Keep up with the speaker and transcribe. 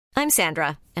I'm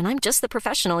Sandra, and I'm just the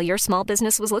professional your small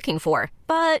business was looking for.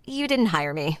 But you didn't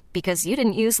hire me because you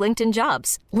didn't use LinkedIn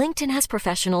Jobs. LinkedIn has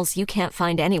professionals you can't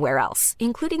find anywhere else,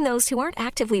 including those who aren't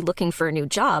actively looking for a new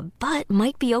job, but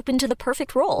might be open to the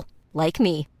perfect role, like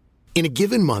me. In a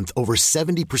given month, over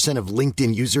 70% of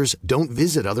LinkedIn users don't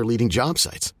visit other leading job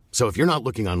sites. So if you're not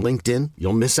looking on LinkedIn,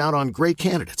 you'll miss out on great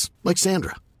candidates like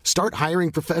Sandra. Start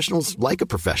hiring professionals like a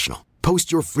professional.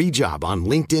 Post your free job on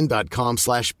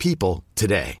linkedin.com/people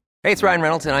today. Hey, it's Ryan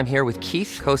Reynolds, and I'm here with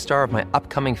Keith, co-star of my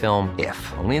upcoming film, If,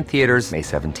 only in theaters May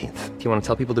 17th. Do you want to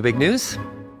tell people the big news?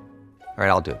 All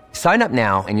right, I'll do it. Sign up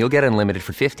now and you'll get unlimited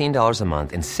for $15 a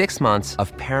month and 6 months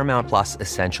of Paramount Plus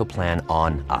Essential Plan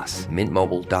on us.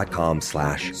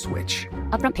 MintMobile.com/switch.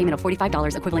 Upfront payment of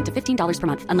 $45 equivalent to $15 per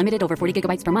month. Unlimited over 40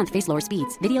 gigabytes per month. Face lower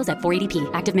speeds. Videos at 480p.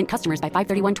 Active Mint customers by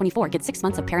 531.24 get 6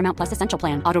 months of Paramount Plus Essential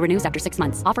Plan. Auto renews after 6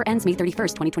 months. Offer ends May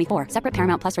 31st, 2024. Separate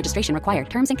Paramount Plus registration required.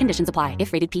 Terms and conditions apply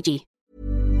if rated PG.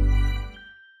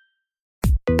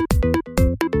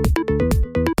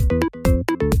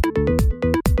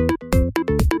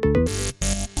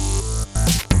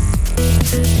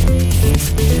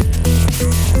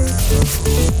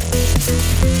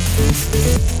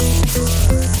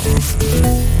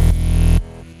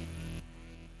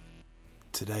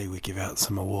 Today we give out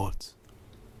some awards.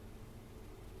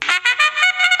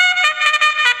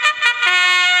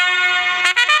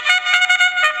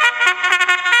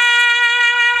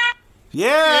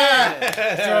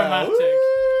 Yeah! Dramatic.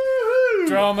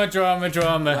 Drama.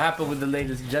 What happened with the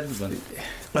ladies and gentlemen?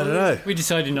 I don't know. We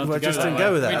decided not to go I just that didn't way.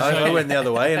 go with that. We I decided- went the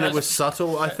other way, and it was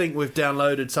subtle. I think we've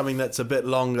downloaded something that's a bit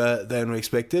longer than we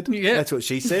expected. Yeah. That's what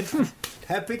she said.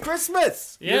 Happy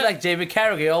Christmas! Yeah. You're like Jamie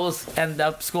Carragher, always end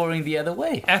up scoring the other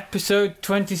way. Episode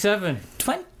 27.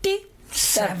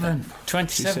 27.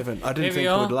 27. I didn't Here we think it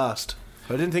are. would last.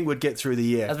 I didn't think we'd get through the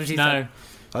year. That's what she No. said.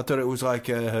 I thought it was like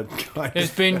a kind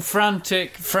It's of... been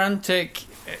frantic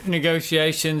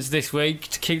negotiations this week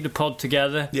to keep the pod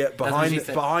together. Yeah, what she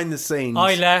said. behind the scenes.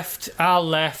 I left, Al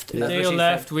left, That's what Adil she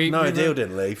left. said. We Adil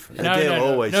didn't leave. No, Adil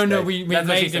always no, stayed. we That's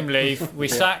what she made him said. leave. We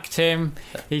sacked him.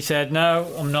 He said,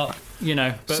 no, I'm not,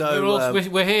 But So,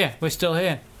 we're here. We're still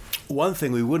here. One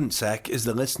thing we wouldn't sack is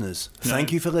the listeners.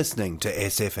 Thank you for listening to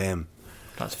SFM.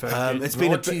 That's very good. It's been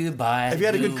Brought to you by Have you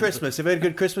had a good Lube. Christmas? Have you had a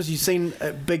good Christmas? You've seen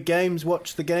big games?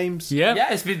 Watched the games? Yeah.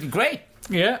 Yeah, it's been great.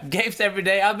 Yeah. Games every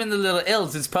day. I've been a little ill.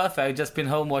 So it's perfect. I've just been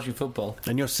home watching football.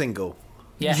 And you're single.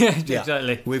 Yeah. Yeah,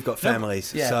 exactly. We've got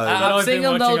families. Yeah, So I'm I've been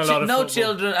single, watching no, a lot of no football.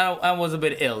 children. I was a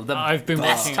bit ill. The I've been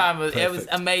best watching time. It was Perfect.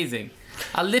 amazing.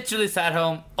 I literally sat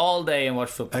home all day and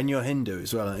watched football. and you're Hindu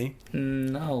as well, aren't you?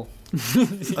 No.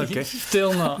 Okay.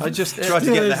 Still not. I just tried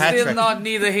to get the hat Still trick. not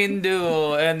neither Hindu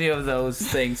or any of those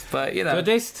things, but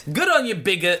Buddhist. good on you,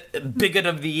 bigot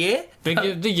of the year. Big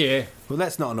of the year. Well,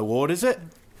 that's not an award, is it?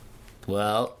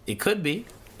 Well, it could be.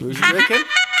 What do you reckon?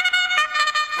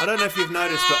 I don't know if you've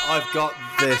noticed, but I've got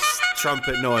this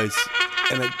trumpet noise,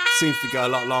 and it seems to go a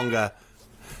lot longer.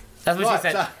 That's what she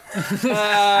said.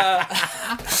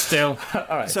 Still. All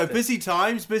right. So busy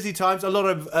times. A lot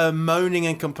of moaning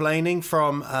and complaining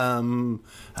from the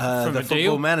Adil?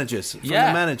 football managers. From Yeah.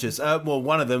 the managers. Well,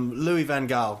 one of them, Louis van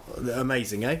Gaal.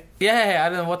 Amazing, eh? Yeah, I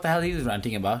don't know what the hell he was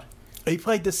ranting about. He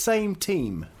played the same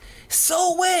team.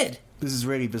 So weird. This is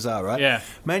really bizarre, right? Yeah.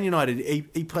 Man United,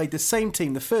 he played the same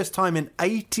team the first time in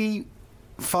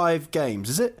 85 games,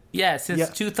 is it? Yeah, since Yeah.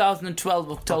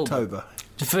 2012 October.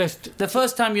 The The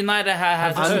first time United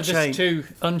had Unchanged. two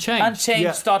unchanged. unchanged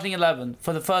Yeah. starting 11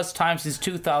 for the first time since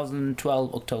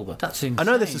 2012 October. That's insane. I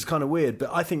know this is kind of weird, but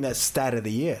I think that's stat of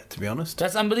the year, to be honest.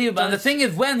 That's unbelievable. And the thing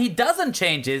is, when he doesn't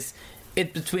change it's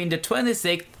between the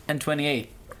 26th and 28th.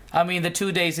 I mean, the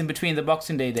 2 days in between the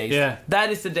Boxing Day days. Yeah. That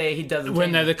is the day he doesn't when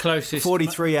change they're it. the closest.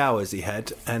 43 hours he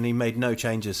had, and he made no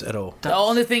changes at all. The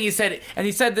only thing he said, and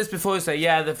he said this before, he said,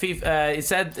 yeah, the FIFA, he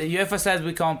said, UEFA says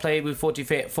we can't play with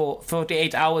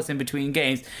 48 hours in between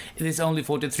games. It is only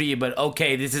 43, but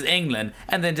okay, this is England.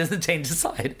 And then doesn't change the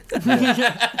side.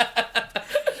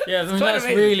 Yeah, I mean, quite that's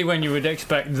amazing. really when you would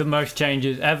expect the most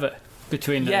changes ever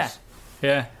between those. Yeah.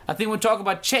 Yeah. I think when we talk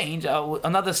about change,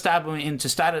 another stab into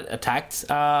stat attacks,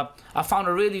 I found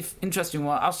a really interesting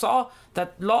one. I saw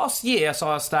that last year, I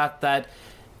saw a stat that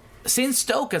since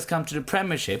Stoke has come to the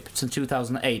Premiership since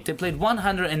 2008, they played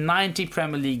 190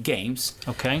 Premier League games.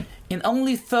 Okay. In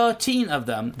only 13 of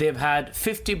them, they've had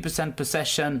 50%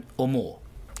 possession or more.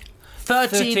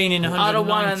 13 in out of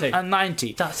 190.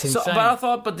 190. That's So, insane. but I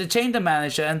thought, but they changed the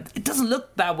manager, and it doesn't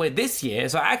look that way this year.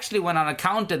 So I actually went on and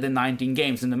counted the 19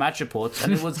 games in the match reports,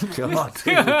 and it was. God.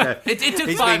 It took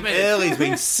He's 5 been minutes. ill, he's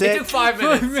been It sick. took 5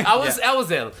 minutes. I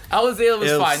was ill. I was ill. It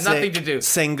was Ill, fine. sick, Nothing to do.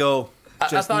 Single. I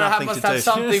just thought I nothing must to have do.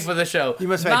 something for the show. You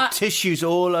must have had tissues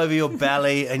all over your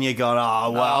belly, and you're going,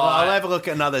 oh, well, I'll have a look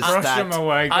at another Brush them stat.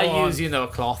 away. Go I on. use, a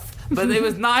cloth. But it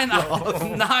was 9 out of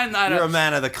You're a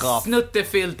man of the cloth.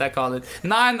 Snuttefilt, I call it.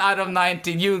 9 out of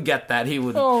 19. You'll get that. He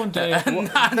wouldn't. Oh, dear.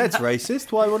 That's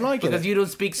racist. Why wouldn't I get Because it? you don't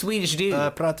speak Swedish, do you?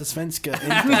 Prata svenska.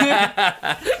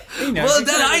 Well,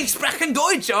 then I sprechen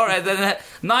Deutsch. All right, then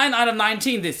 9 out of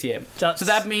 19 this year. That's- So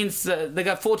that means they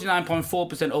got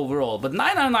 49.4% overall. But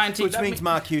 9 out of 19, Which that means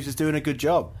Mark Hughes is doing a good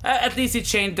job. at least it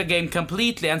changed the game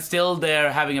completely, and still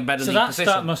they're having a better So league that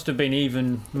position. stat must have been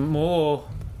even more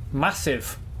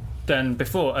massive than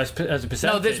before as a percentage.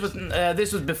 No,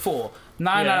 this was before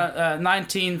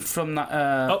 19 from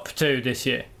up to this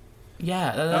year.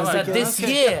 yeah. Oh, I said okay. this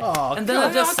year, Oh, and then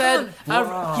I just said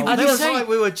I It was just like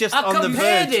we were just I on the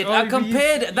compared verge. it. I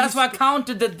compared it. That's why I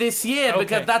counted it this year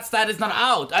because Okay. that stat is not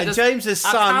out. And James's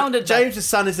I son, counted that. James's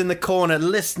son is in the corner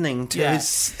listening to Yeah.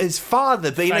 his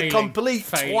father being Failing. a complete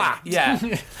Failing. twat. Yeah.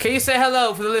 Can you say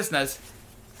hello for the listeners?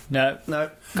 No. No,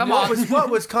 Come what on. what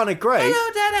was kind of great?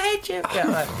 Hello, Dad. I hate you.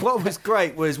 Yeah, right. What was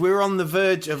great was we were on the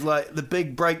verge of like the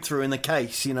big breakthrough in the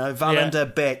case,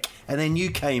 Wallander, Beck, and then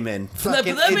you came in,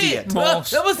 fucking Let me- idiot. Morse.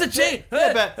 That was the change.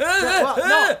 Yeah,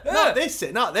 but not this,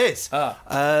 not this.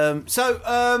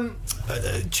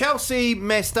 Chelsea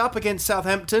messed up against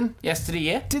Southampton. Yesterday,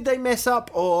 yeah. Did they mess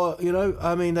up, or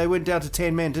they went down to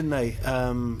 10 men, didn't they?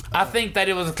 I think that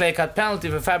it was a clear-cut penalty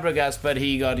for Fabregas, but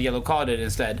he got yellow carded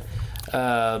instead.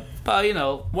 But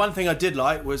One thing I did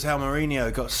like was how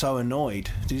Mourinho got so annoyed.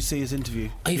 Did you see his interview?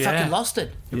 he Yeah. fucking lost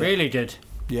it. It really did.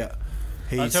 Yeah.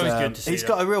 It's always good to see He's that.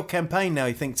 got a real campaign now.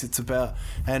 He thinks it's about,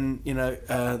 and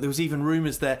there was even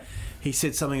rumours that he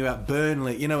said something about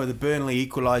Burnley. With the Burnley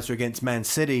equaliser against Man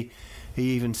City,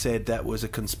 he even said that was a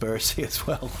conspiracy as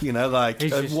well. He's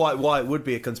just- Uh, why it would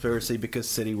be a conspiracy because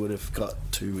City would have got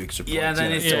 2 extra points. Yeah, and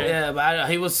then Yeah. but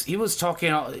he was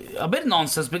talking a bit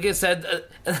nonsense because he said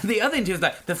the other interview was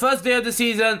like the first day of the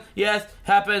season, yes,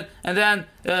 happened, and then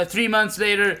 3 months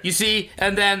later, you see,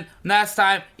 and then last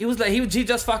time he was like he was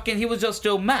just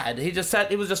still mad. He just said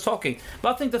he was just talking.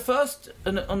 But I think the first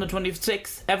on the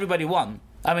 26th, everybody won.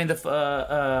 I mean the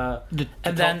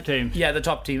top team. Yeah, the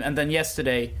top team, and then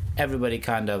yesterday everybody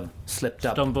kind of slipped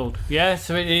up. Stumbled. Yeah,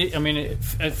 so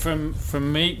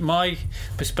from my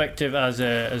perspective as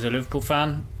a Liverpool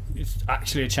fan, it's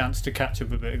actually a chance to catch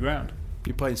up a bit of ground.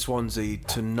 You're playing Swansea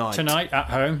tonight. At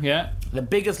home, yeah. The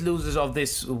biggest losers of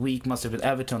this week must have been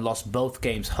Everton. Lost both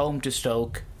games, home to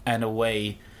Stoke and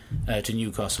away to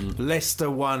Newcastle. Leicester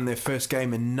won their first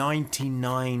game in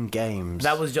 99 games.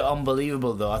 That was just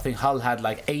unbelievable, though. I think Hull had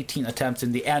like 18 attempts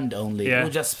in the end only. Yeah. It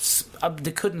was just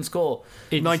they couldn't score.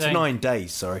 99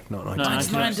 days, sorry, not 99.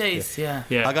 99 days, yeah.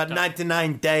 Yeah. I got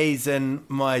 99 days and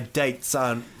my dates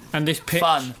aren't. And this pitch,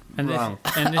 Fun. and this, Wrong.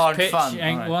 and this Aren't pitch fun,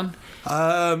 ain't alright. one.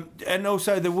 And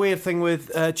also the weird thing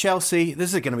with Chelsea,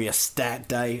 this is going to be a stat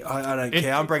day. I don't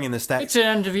care. I'm bringing the stats. It's the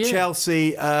end of year.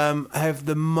 Chelsea have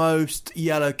the most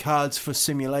yellow cards for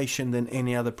simulation than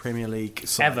any other Premier League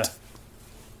side. Ever.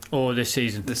 Or this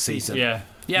season. This season. Yeah.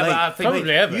 Yeah, Mate, but I think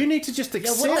probably ever. You need to just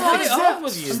accept. what the hell is wrong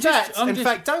with you? In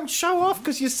fact, don't show off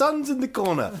because your son's in the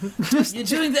corner. you're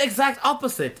doing the exact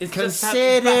opposite. It's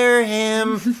Consider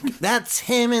him. That's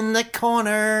him in the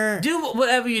corner. do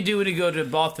whatever you do when you go to the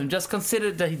bathroom. Just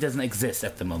consider that he doesn't exist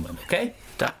at the moment. Okay.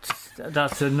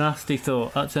 That's a nasty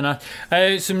thought. That's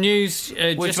a some news.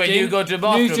 Which just way do in. you go to the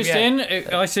bathroom? News just Yeah.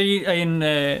 in. I see in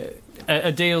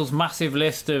Adil's massive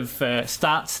list of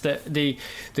stats that the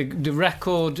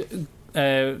record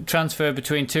transfer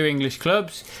between two English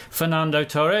clubs. Fernando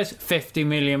Torres, £50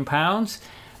 million,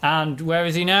 and where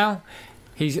is he now?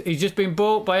 He's just been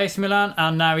bought by AC Milan,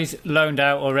 and now he's loaned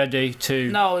out already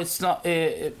to. No, it's not.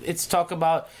 It's talk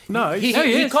about. No, he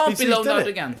he's- can't be he's loaned done out it.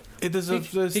 again. There's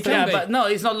He can Yeah, be. but no,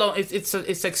 it's not loan.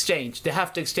 It's exchange. They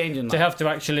have to exchange him now. They have to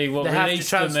actually They have to release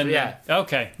transfer, them. And, yeah.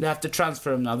 Okay. They have to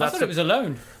transfer him now. I That's thought it was a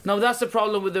loan. no, that's the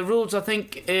problem with the rules. I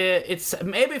think it's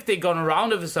maybe if they've gone around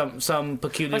with some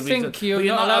peculiar I reason. think you're but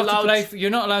not allowed to play.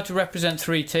 You're not allowed to represent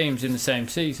three teams in the same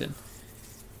season.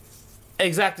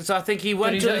 Exactly. So I think he But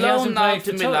went he to hasn't loan now played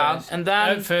to for Milan, Torres. and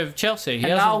then For Chelsea. and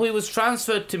now he was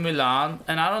transferred to Milan,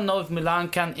 and I don't know if Milan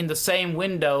can in the same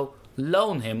window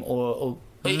loan him or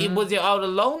was he out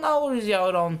on loan now or is he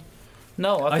out on?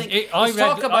 No, I think I let's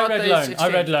talk about read this loan. I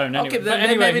exchange. read loan. Anyway. Okay, But then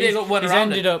anyway, maybe they went he's around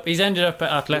ended it. up. He's ended up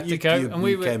at Atletico, and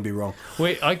we you were. can be wrong.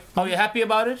 Are you happy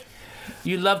about it?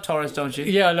 You love Torres, don't you?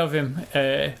 Yeah, I love him.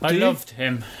 I loved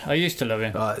him. I used to love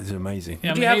him. Oh, it's amazing.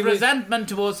 Yeah, Do you have resentment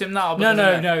towards him now?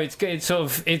 No. It's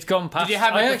gone past. Did you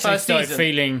have it I the actually first started season?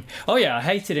 feeling. Oh yeah, I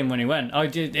hated him when he went. I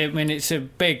did. I mean, it's a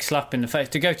big slap in the face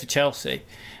to go to Chelsea,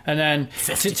 and then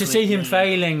to see him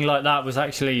failing like that was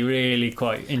actually really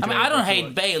quite enjoyable. I mean, I don't to hate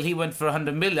watch. Bale. He went for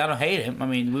 100 million. I don't hate him. I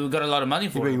mean, we got a lot of money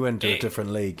for We him. went to a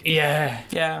different league. Yeah.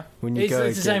 Yeah. When you It's go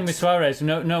the same with against- Suarez.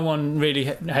 No one really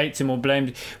hates him or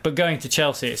blames. But going to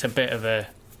Chelsea, it's a bit of a.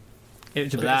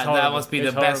 It's a bit That horrible. must be the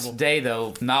It's best horrible. day,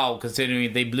 though, now,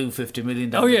 considering they blew 50 million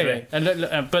down Oh the yeah, drain.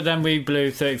 and but then we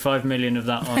blew 35 million of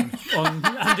that on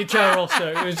Andy Carroll, so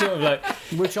it was sort of like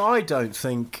Which I don't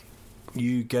think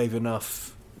you gave enough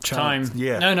time. chance.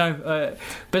 Yeah. No,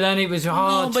 but then it was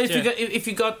hard. No, but to- if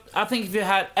you got, I think if you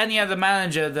had any other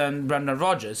manager than Brendan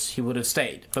Rodgers, he would have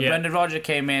stayed. But Yeah. Brendan Rodgers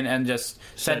came in and just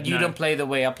said, Said "You no. don't play the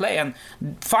way I play." And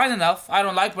fine enough, I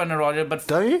don't like Brendan Rodgers, but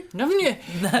Don't you? Haven't you?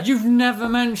 You've never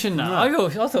mentioned that. I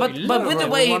thought but, you but loved with the it.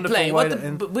 way he wonderful plays, way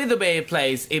to- with the way he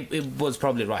plays, it was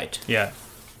probably right. Yeah,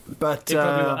 But it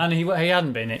probably, and he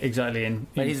hadn't been exactly in.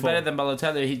 But he's form. better than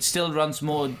Balotelli. He still runs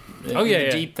more Oh, yeah, yeah.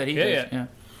 deep than he Yeah, does. yeah.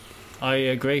 I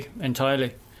agree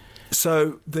entirely.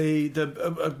 so the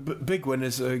big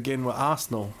winners again were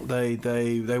Arsenal.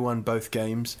 They won both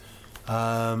games.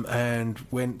 And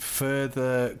went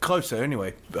closer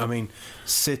anyway. I mean,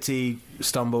 City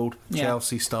stumbled, Yeah.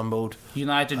 Chelsea stumbled.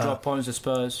 United dropped points to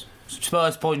Spurs.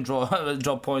 Spurs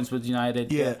drop points with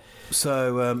United. Yeah.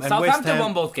 So and West Southampton Ham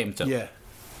won both games, though. Yeah.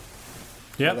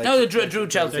 Yeah, No, they drew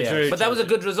Chelsea, They yeah. drew but that was a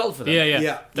good result for them. yeah.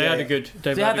 Yeah, They yeah, had a yeah. good.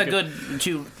 They had a good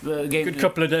two game. good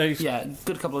couple of days. Yeah,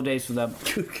 good couple of days for them.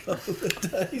 Good couple of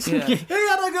days. Yeah. He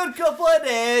had a good couple of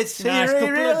days. Nice he couple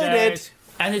of really did. days.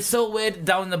 And it's so weird,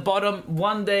 down the bottom,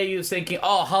 one day you're thinking,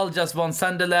 oh, Hull just won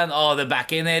Sunderland, oh, they're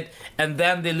back in it. And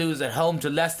then they lose at home to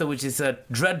Leicester, which is a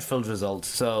dreadful result.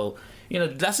 So,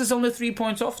 Leicester's only 3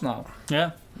 points off now.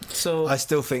 Yeah. So, I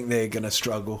still think they're going to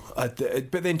struggle. But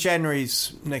then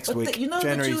January's next but week.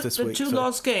 January's this the week. two so-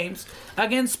 last games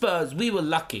against Spurs, we were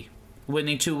lucky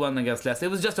winning 2-1 against Leicester.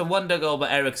 It was just a wonder goal by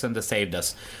Eriksson that saved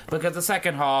us. Because the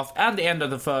second half and the end of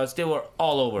the first, they were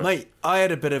all over. Mate, I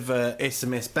had a bit of a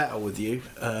SMS battle with you.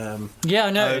 Yeah,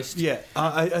 I noticed.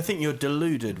 I think you're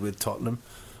deluded with Tottenham.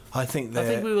 I think I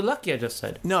think we were lucky, I just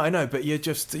said. No, I know, but you're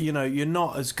just, you're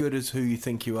not as good as who you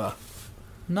think you are.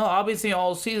 No, I've been saying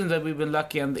all season that we've been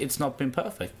lucky and it's not been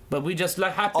perfect. But we just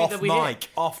happy that we hit.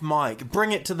 Off mic.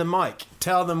 Bring it to the mic.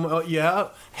 Tell them what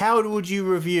how would you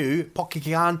review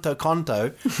Pochettino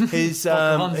Conto,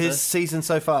 his season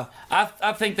so far?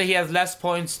 I think that he has less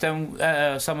points than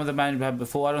some of the managers we had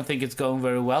before. I don't think it's going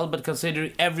very well. But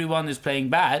considering everyone is playing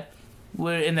bad,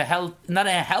 we're in the not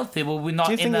in a healthy, but we're not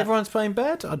Do you in think a... everyone's playing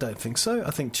bad? I don't think so.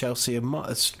 I think Chelsea are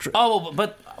Oh,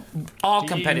 but all Do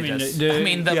you mean competitors. the- I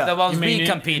mean, the Yeah. ones You mean we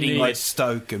the- competing the- with. like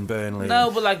Stoke and Burnley.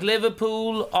 No, but like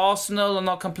Liverpool, Arsenal are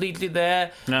not completely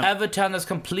there. No. Everton has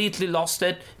completely lost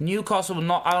it. Newcastle will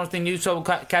not. I don't think Newcastle will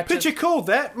catch Did it. you call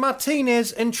that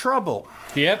Martinez in trouble?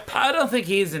 Yep. I don't think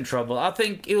he's in trouble. I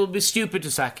think it would be stupid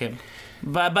to sack him.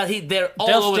 But they're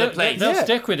all over the place. They'll Yeah.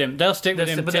 stick with him. They'll stick with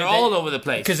him. But they're all over the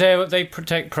place. because they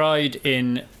take pride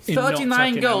in not 39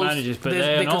 sacking their goals. managers, but they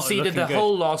they're not conceded looking the good.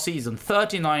 whole last season.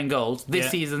 39 goals. This Yeah.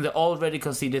 season, they already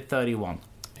conceded 31.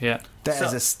 Yeah. That is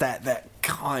So- a stat that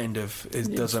kind of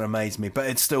doesn't amaze me, but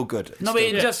it's still good. It's No, but still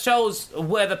it good. just shows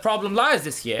where the problem lies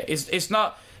this year. It's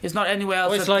not anywhere else.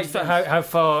 Well, it's at like defense.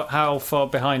 how far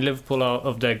behind Liverpool are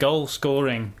of their goal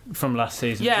scoring from last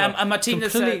season. Yeah, as well. and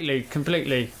Martinez said-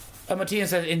 completely. Martinez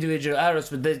said individual errors,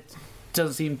 but they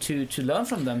don't seem to learn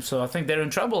from them. So I think they're in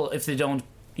trouble if they don't,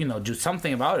 do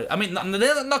something about it. I mean,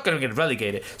 they're not going to get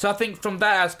relegated. So I think from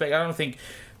that aspect, I don't think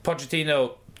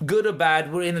Pochettino, good or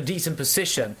bad, we're in a decent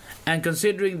position. And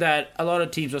considering that a lot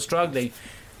of teams are struggling,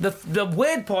 the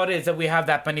weird part is that we have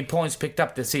that many points picked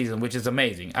up this season, which is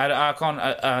amazing. I can't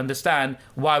understand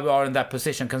why we are in that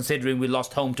position, considering we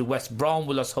lost home to West Brom,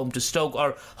 we lost home to Stoke.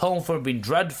 Our home form been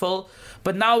dreadful,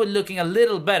 but now we're looking a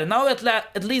little better. Now it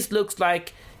at least looks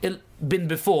like it been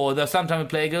before. That sometimes we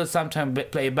play good, sometimes we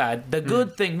play bad. The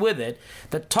good thing with it,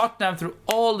 that Tottenham through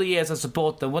all the years I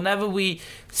support them, whenever we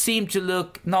seem to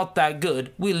look not that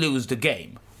good, we lose the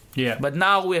game. Yeah. But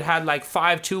now we had like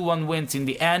 5-2-1 wins in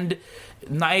the end.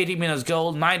 90 minutes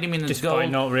goal, 90 minutes Despite goal.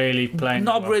 not really playing.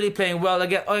 Not well. really playing well.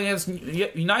 Against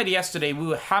United yesterday, we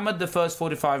were hammered the first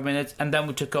 45 minutes, and then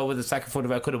we took over the second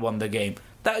 45. Could have won the game.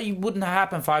 That wouldn't have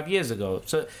happened 5 years ago.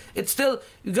 So it's still,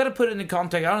 you got to put it in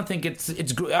context. I don't think it's.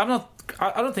 I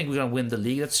don't think we're going to win the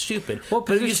league. That's stupid. What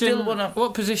But position? you still want to.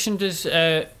 What position does?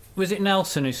 Was it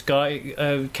Nelson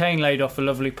who Kane laid off a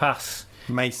lovely pass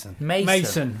Mason.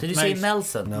 Mason. Did you say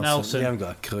Nelson? Nelson. You haven't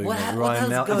got a clue. What- mate. what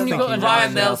Ryan else Nelson. going on?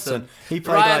 Ryan Nelson. He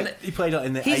played Ryan- like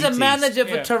in the 80s. He's a manager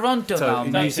for Yeah. Toronto now.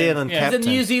 New mate. Zealand Yeah. He's a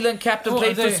captain. New Zealand captain, What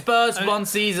played are for they- Spurs one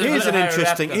season. Here's with an the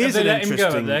interesting- Raptors. here's Have they an let him go,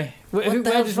 have interesting- they? Where the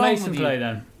does hell's wrong Mason with play you?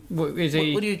 then? Is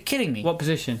he? What are you kidding me? What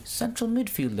position? Central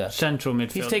midfielder. Central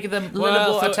midfield. He's taken the Well,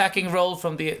 Liverpool so- attacking role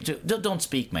from the. Don't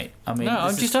speak, mate. I mean, No, I'm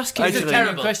this just is- asking. This is Actually,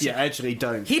 terrible. question. Yeah, actually,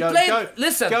 don't. He Go- played. go-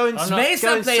 listen, go and- Mason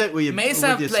go and sit played. with your-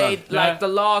 Mason with your played son. like Yeah. the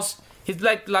last. He's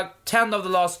like 10 of the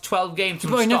last 12 games.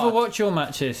 From But I never start. watch your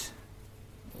matches.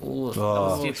 Ooh, that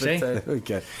was stupid see? to say.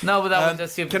 Okay. No, but that was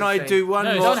just stupid. Can to I say. do one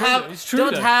No, more? it's true. It's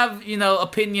true, though. have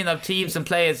opinion of teams and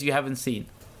players you haven't seen.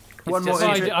 One just- more,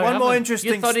 I one more haven't.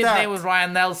 interesting You thought his stat. name was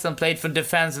Ryan Nelson, played for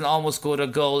defence and almost scored a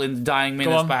goal in the dying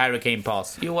minutes on. by Hurricane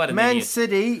Pass. You what an Man idiot.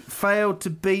 City failed to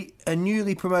beat a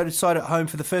newly promoted side at home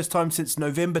for the first time since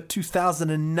November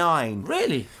 2009,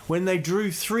 Really? when they drew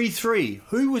 3-3.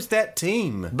 Who was that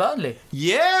team? Burnley.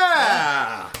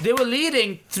 Yeah! They were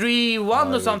leading 3-1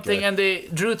 Oh, or something, okay. and they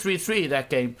drew 3-3 that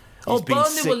game. He's been Burnley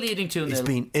sick. were leading 2-0. He's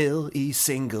been ill, he's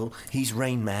single, he's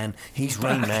Rain Man, he's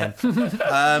Rain Man.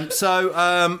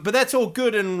 But that's all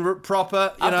good and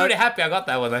proper. You I'm know, pretty happy I got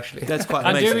that one, actually. That's quite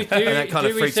And amazing. do and that kind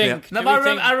of freaks me out. No, do but we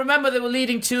think- I remember they were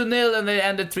leading 2-0 and they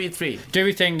ended 3-3. Do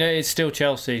we think that it's still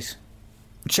Chelsea's?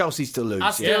 Chelsea still lose. I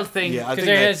still think... Yeah, I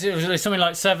Because think it was something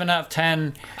like 7 out of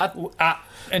 10. But I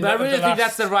really think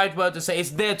that's the right word to say. It's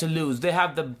there to lose. They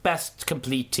have the best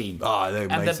complete team. Oh, they're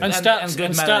And amazing. And and stats, good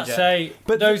and stats manager. say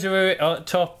But those who were at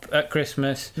top at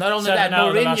Christmas. Not only 7 that, out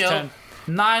of the last Mourinho, 10.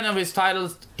 9 of his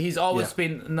titles, he's always Yeah.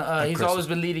 been Christmas. always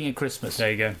been leading at Christmas.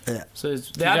 There you go. Yeah. So they He's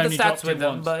have the only stats dropped with it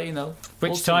them, once. but Which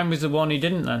we'll see. time was the one he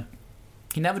didn't then?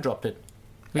 He never dropped it.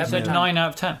 We Every said time. 9 out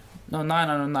of 10. No, 9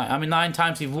 out of 9. I mean, 9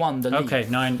 times he's won the league. Okay,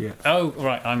 9. Yeah. Oh,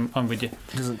 right, I'm with you.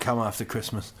 It doesn't come after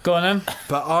Christmas. Go on then.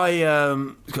 But I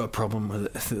got a problem with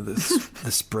it,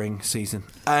 the spring season.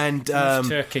 And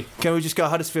Turkey. can we just go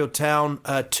Huddersfield Town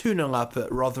 2-0 up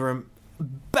at Rotherham,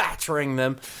 battering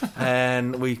them,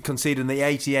 and we conceded in the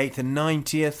 88th and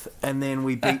 90th, and then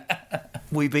we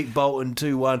beat Bolton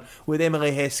 2-1 with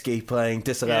Emily Heskey playing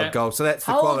disallowed Yeah. goal. So that's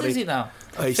the How quality. old is he now?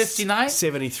 He's 59?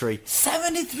 73.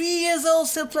 73 years old,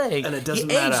 still playing. And it doesn't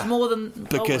he matter aged more than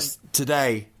Because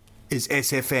today is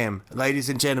SFM. Ladies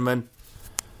and gentlemen.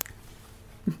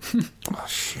 Oh,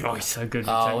 shit. Oh, he's so good at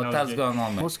Oh, what technology. that's going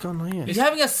on, mate? What's going on here? He's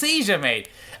having a seizure, mate.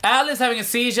 Al is having a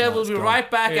seizure. We'll be gone. right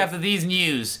back Yeah. after these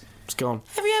news. It's gone.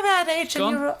 Have you ever had H in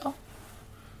Gone? your... Oh.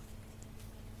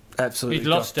 Absolutely. He'd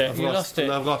lost gone. it. He lost it.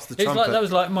 I've lost the It's trumpet. like, that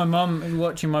was like my mum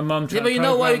watching my mum. Yeah, but you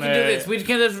know what? We can do this. We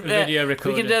can just video we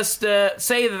recorder. can just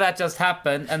say that just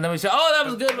happened, and then we say, "Oh, that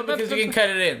was good," because you can cut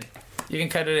it in. You can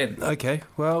cut it in. Okay,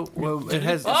 well, it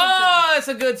has. Oh, it's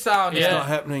a good sound. Yeah. It's not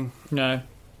happening. No.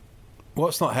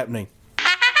 What's not happening?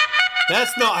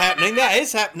 That's not happening. That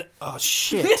is happening. Oh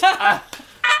shit! You're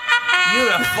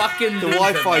a fucking The loser.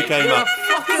 Wi-Fi mate. came You're up.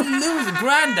 a fucking loser,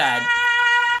 granddad.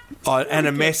 Oh, and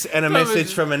a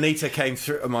message from Anita came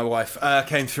through. My wife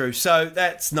came through. So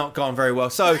that's not gone very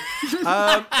well. So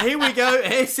here we go.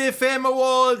 SFM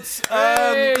Awards.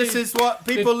 Hey! This is what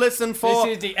people listen for.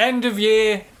 This is the end of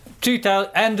year,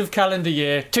 end of calendar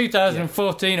year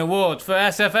 2014 award for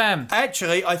SFM.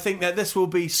 Actually, I think that this will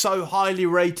be so highly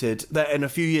rated that in a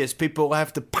few years people will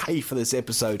have to pay for this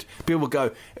episode. People will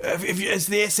go, "Has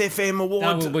the SFM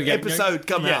Award No, we'll get- episode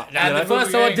come yeah, out?" no, You And know? the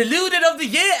first we're one, going- deluded of the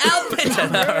year, Al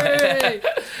Pitton. Hey!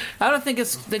 I don't think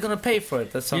they're going to pay for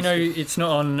it. That sounds You know, it's not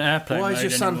on airplane Why has mode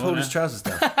your son anymore pulled now. his trousers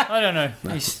down? I don't know.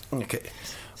 Okay.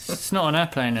 It's not on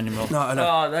airplane anymore. No, I know.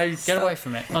 Oh, that is Get away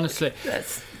from it, honestly.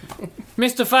 That's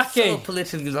Mr. so Faki,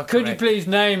 politically not could you correct. please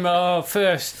name our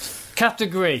first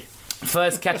category?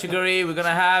 First category, we're going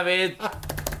to have it.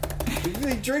 Did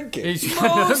he drink it? He's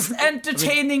Most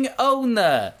entertaining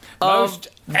owner. of most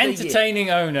the year. entertaining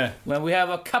owner. When we have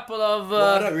a couple of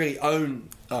Well, I don't really own.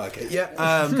 Oh, okay. Yeah.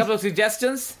 couple of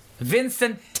suggestions.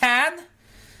 Vincent Tan,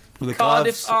 The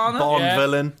Cardiff gloves, Arnold. Bond Yeah.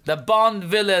 villain. the Bond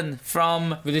villain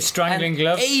from With his strangling an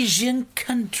gloves. Asian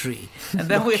country. And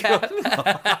then we have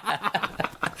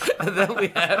and then we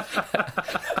have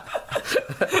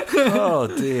Oh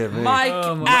dear me. Mike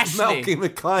Ashley. Malky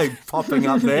McLeod popping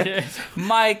up there.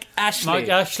 Mike Ashley. Mike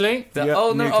Ashley. the Yep,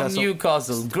 owner of Newcastle.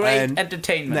 Newcastle. Great And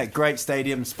entertainment. That great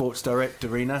stadium, Sports Direct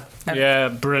Arena. Yeah,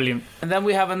 brilliant. And then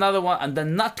we have another one, and the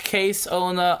nutcase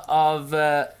owner of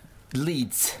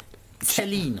Leeds,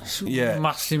 Celino. Yeah.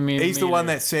 Massimiliano. He's the one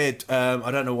that said,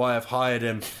 I don't know why I've hired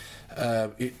him.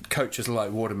 Coaches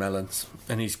like watermelons,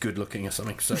 and he's good looking or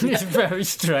something. So He's very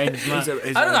strange, man.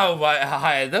 I don't know why I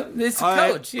hired them. It's a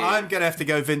coach. I'm going to have to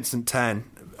go Vincent Tan.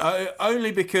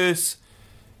 Only because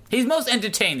He's most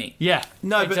entertaining. Yeah,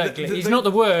 No, but exactly. the- He's the- not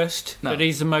the worst, No. but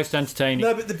he's the most entertaining.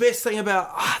 No, but the best thing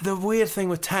about the weird thing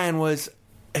with Tan was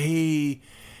he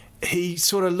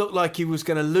sort of looked like he was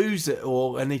going to lose it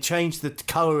all, and he changed the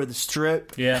colour of the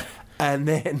strip. Yeah. and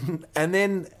then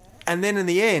in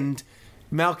the end,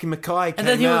 Malky Mackay came And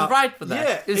then he was out. right for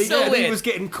that. Yeah, It's so he weird. was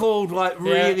getting called like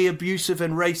really abusive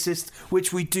and racist,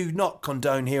 which we do not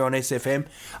condone here on SFM.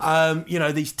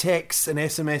 These texts and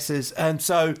SMSs, and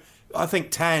so I think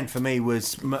Tan for me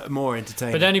was more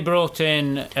entertaining. But then he brought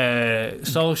in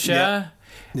Solskjaer,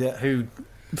 Yeah. who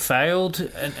failed,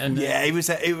 and Yeah, it was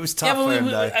tough Yeah, but for him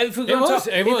though. if we're it gonna was,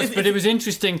 talk, but it was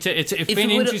interesting to. It's if been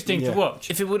it would've- interesting to watch.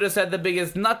 If it would have said the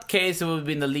biggest nutcase, it would have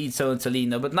been the lead so and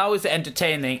Salino. But now it's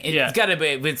entertaining. It's Yeah. got to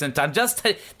be Vincent Tan. Just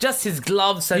his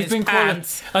gloves and He's been his calling,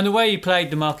 pants. and the way he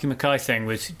played the Malky Mackay thing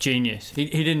was genius. He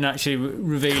didn't actually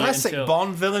reveal Classic it until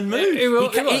Bond villain move.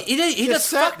 He just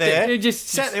sat fucked there, it. He just-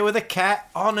 sat there with a cat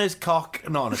on his cock,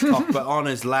 not on his cock, but on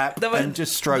his lap, and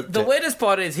just stroked The it. weirdest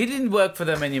part is he didn't work for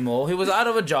them anymore. He was out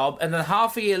of a job, and then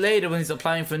half a year later, when he's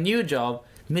applying for a new job,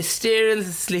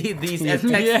 mysteriously these text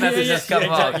messages come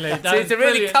exactly. out. So it's a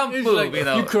really cunt It's move, like, you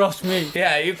know. You crossed me.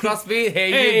 Yeah, you crossed me. Here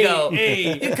Hey, you go.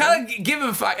 hey. You kind of give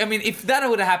him. I mean, if that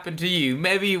would have happened to you,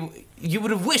 maybe you would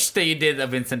have wished that you did a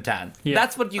Vincent Tan. Yeah.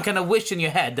 That's what you kind of wish in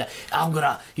your head. That I'm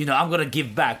gonna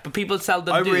give back. But people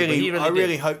seldom I do. But he really really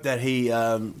did. hope that he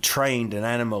trained an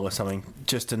animal or something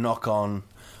just to knock on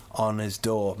his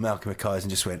door, Malcolm Mackay's, and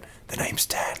just went, "The name's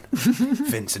Tan,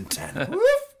 Vincent Tan,"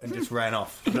 and just ran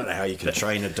off. I don't know how you can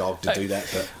train a dog to do that,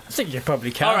 but I think you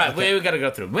probably can. All right, we got to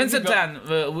go through. Vincent Tan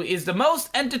is the most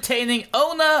entertaining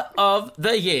owner of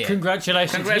the year.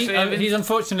 Congratulations. Congratulations. He's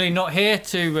unfortunately not here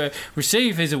to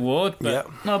receive his award, but yeah.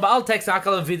 No, but I'll text. I'll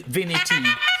call it Vinny T.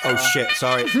 Oh shit!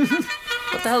 Sorry,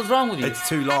 What the hell's wrong with you? it's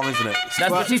too long, isn't it? It's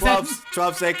That's what she 12 said.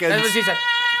 12 seconds. That's what she said.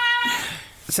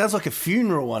 It sounds like a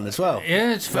funeral one as well.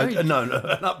 yeah, it's very No, an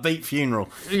upbeat funeral.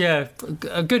 yeah,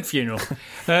 a good funeral.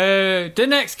 The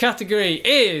next category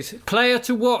is player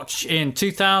to watch in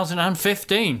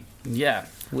 2015. Yeah,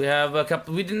 we have a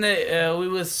couple. We didn't. We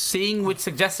were seeing which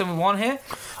suggestion we want here.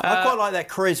 I quite like that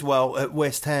Creswell at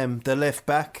West Ham, the left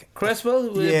back.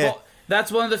 Cresswell. Yeah. That's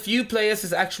one of the few players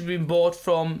that's actually been bought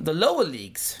from the lower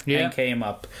leagues and came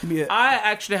up. Yeah. I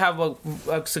actually have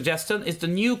a suggestion. It's the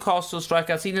Newcastle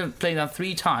striker. I've seen him play now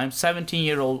 3 times.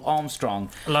 17-year-old Armstrong.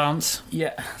 Lance.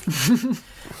 Yeah.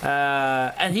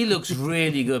 And he looks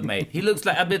really good, mate. He looks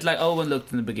like a bit like Owen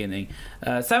looked in the beginning.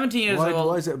 17 years Why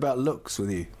old. is it about looks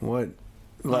with you? Why?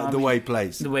 Like the way he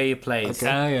plays. The way he plays.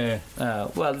 Oh, yeah.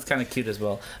 Well, it's kind of cute as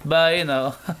well. But, you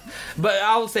know, but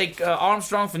I'll take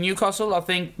Armstrong for Newcastle. I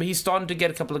think he's starting to get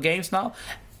a couple of games now.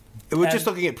 We're just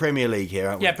looking at Premier League here,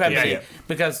 aren't we? Yeah, Premier League. Yeah.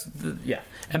 Because, yeah.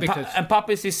 And, Because- and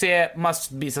Papi Cissé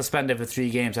must be suspended for 3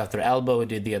 games after elbow he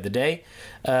did the other day.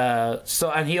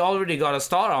 And he already got a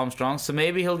start, Armstrong, so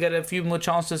maybe he'll get a few more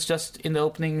chances just in the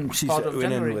opening She's part of went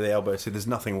in January. with the elbow, so there's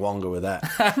nothing wrong with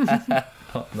that.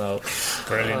 Oh, no.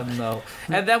 Brilliant. Oh, no.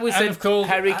 And then we And said of course,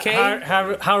 Harry Kane.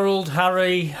 Harold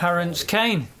Harrence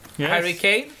Kane. Yes. Harry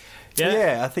Kane.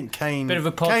 Yeah. I think Kane. Bit of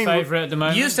a pod Kane would- favourite at the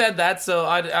moment. You said that, so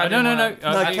I No, didn't no, wanna-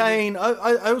 no. No, Kane.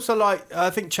 I also like. I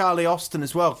think Charlie Austin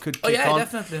as well could. Oh, kick yeah, on.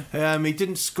 definitely. He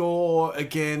didn't score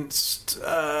against.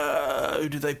 Who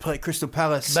did they play? Crystal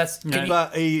Palace. But can you-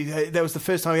 But that was the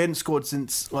first time he hadn't scored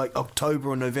since like October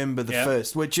or November the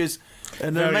 1st, which is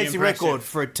an Very amazing impressive. record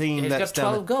for a team He's that's got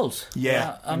 12 done. goals.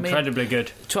 Yeah. I mean, Incredibly good.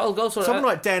 12 goals. For Someone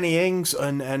like Danny Ings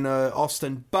and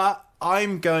Austin, but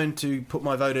I'm going to put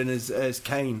my vote in as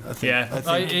Kane. I think. Yeah,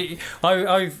 I think.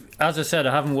 I've as I said,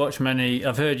 I haven't watched many.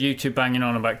 I've heard you two banging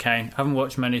on about Kane. I haven't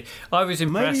watched many. I was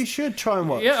impressed. Maybe you should try and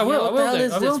watch. Yeah, I will. What the hell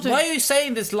is I will this? do. Why are you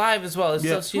saying this live as well? It's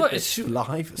Yeah. so stupid. What, it's,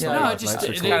 Live. It's Yeah. not no, live, just mate, so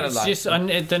it's it's kind of live.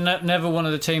 just they're never one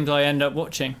of the teams I end up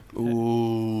watching.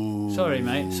 Ooh. Sorry,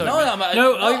 mate. Sorry, No, mate. I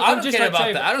don't just care like about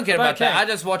saying that. I don't care about that. Kane. I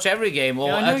just watch every game, or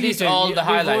Yeah, I know at you least do. all You- the we've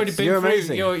already highlights. been You're through-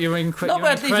 amazing. You're No, an but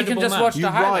at least you can incredible just man. watch You the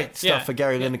write highlights. stuff Yeah. for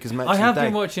Gary Lineker's match I of the have day.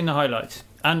 been watching the highlights,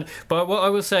 but what I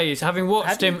will say is, having watched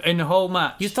Have him in the whole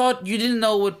match, You thought you didn't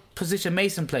know what position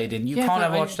Mason played in. You Yeah, can't but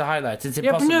have I- watched the highlights. It's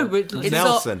Yeah, but impossible. no, but- It's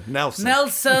Nelson.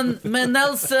 Nelson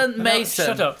Mason.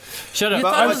 Shut up. You But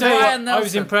thought I it would was say Ryan I was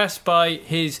Nelson. impressed by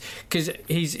his because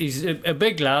he's a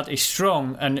big lad. He's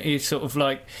strong and he's sort of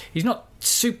like he's not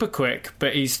super quick,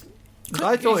 but he's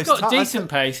I thought he's got decent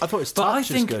pace. I thought his but touch I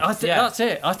think was good. that's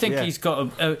it. I think Yeah. he's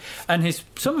got and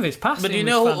some of his passing. But you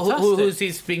know who's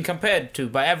he's been compared to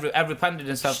by every pundit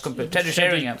and stuff? Compared Teddy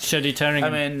Sheringham. Shady Terringham. I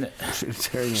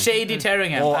mean, Shady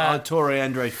Terringham. Or Torre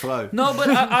Andre Flo. No, but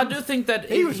I do think that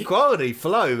He was quality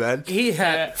Flo, man. He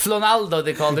had Flonaldo,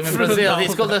 they called him in Brazil. He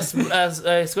scored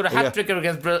a hat trick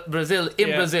against Brazil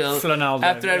in Brazil. Flonaldo,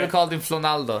 after everyone called him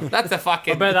Flonaldo. That's a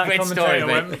fucking I bet that great story,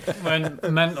 commentator mate.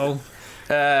 went mental.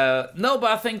 No,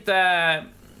 but I think that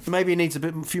Maybe he needs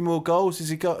a few more goals. Has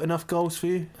he got enough goals for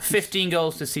you? 15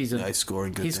 goals this season. Yeah, he's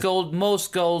scoring good. He's scored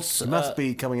most goals. He must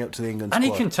be coming up to the England And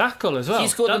squad. he can tackle as well.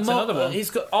 He's scored That's another one. He's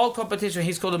got all competition.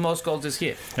 He's scored the most goals this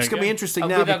year. It's going to be interesting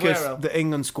now With because Aguero. the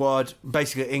England squad,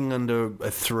 basically England are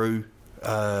through.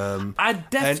 I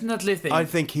definitely think. I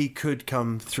think he could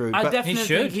come through. I but definitely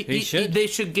should. think He should. they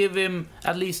should give him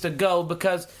at least a go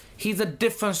because he's a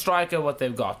different striker. What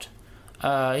they've got,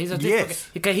 he's a different.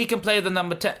 Yes. He can play the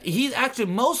number 10. He's actually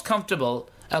most comfortable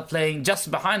playing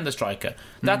just behind the striker.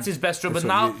 That's his best role. That's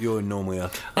But what now, you're normally are.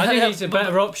 I think he's a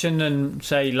better option than,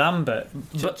 say, Lambert.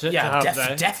 To have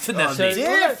there. definitely.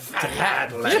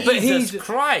 but Jesus he's-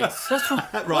 Christ!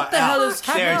 Right, What the hell is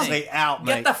happening? Seriously, out,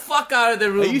 mate. Get the fuck out of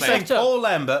the room, Are you saying mate. Paul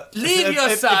Lambert? Leave your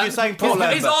son. If you're saying Paul he's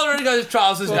Lambert, already got his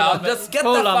trousers down. Lambert. Just get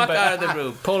Paul the Lambert. fuck out of the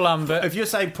room. Paul Lambert. if you're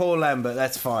saying Paul Lambert,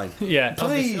 that's fine. Yeah,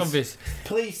 Please, obvious.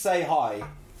 please say hi.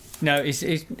 No, No,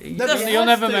 you'll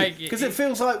never make because it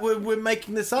feels like we're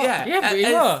making this up. Yeah, Yeah, but and,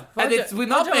 you are. we're I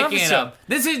not don't have making a it son. up.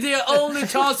 This is the only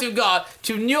chance you've got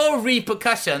to no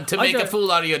repercussion to make a don't-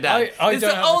 fool out of your dad. I It's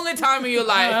don't the have a- only time in your don't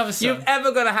have a life son. you're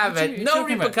ever gonna have What are it. you No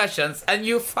talking about? repercussions, and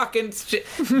you fucking shit.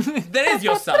 There is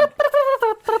your son.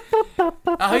 He's on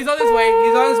his way.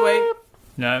 He's on his way.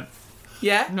 No,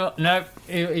 Yeah. no,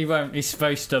 he won't. He's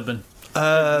very stubborn.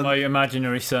 My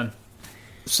imaginary son.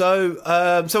 So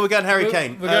we're going Harry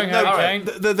Kane. we're going Harry Kane.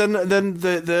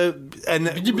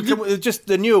 Just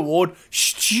the new award.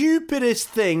 Stupidest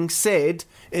thing said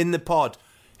in the pod.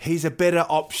 He's a better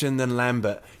option than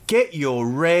Lambert. Get your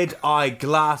red eye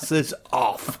glasses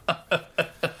off.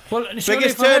 Well, surely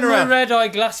Biggest if I had my turnaround. red eye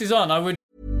glasses on, I would.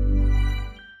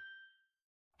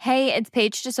 Hey, it's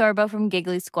Paige DeSorbo from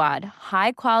Giggly Squad.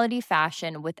 High quality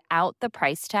fashion without the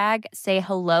price tag. Say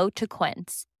hello to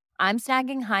Quince. I'm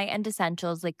snagging high-end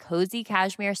essentials like cozy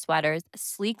cashmere sweaters,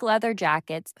 sleek leather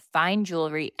jackets, fine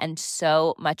jewelry, and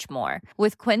so much more.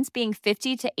 With Quince being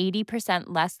 50 to 80%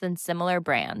 less than similar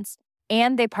brands.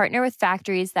 And they partner with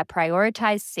factories that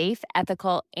prioritize safe,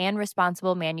 ethical, and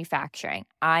responsible manufacturing.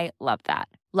 I love that.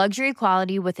 Luxury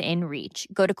quality within reach.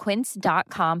 Go to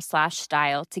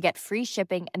quince.com/style to get free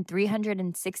shipping and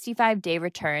 365-day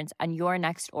returns on your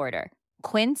next order.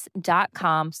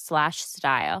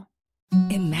 Quince.com/style.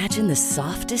 Imagine the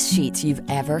softest sheets you've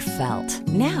ever felt.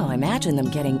 Now imagine them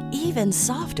getting even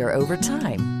softer over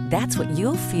time. That's what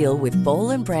you'll feel with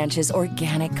Boll & Branch's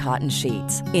organic cotton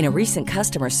sheets. In a recent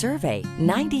customer survey,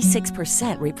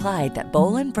 96% replied that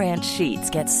Boll & Branch sheets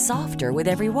get softer with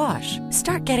every wash.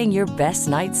 Start getting your best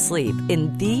night's sleep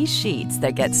in these sheets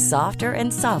that get softer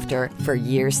and softer for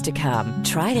years to come.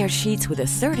 Try their sheets with a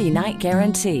 30-night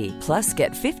guarantee. Plus,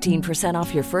 get 15%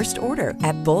 off your first order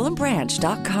at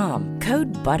bollandbranch.com.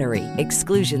 Code BUTTERY.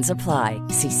 Exclusions apply.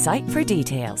 See site for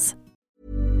details.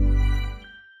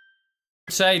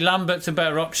 Say Lambert's a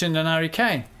better option than Harry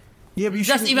Kane. Yeah, but you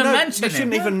Just shouldn't even mention You him.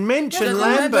 shouldn't even mention Yeah,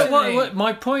 Lambert. What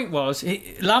my point was,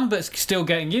 Lambert's still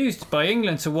getting used by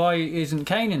England, so why isn't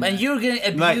Kane in there? And you're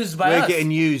getting Mate, abused by we're us.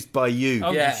 getting used by you.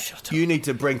 Oh, Yeah. shut up. You need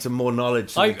to bring some more knowledge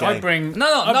to the I game. bring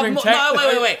No, I bring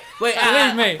wait.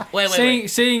 Believe me. Wait.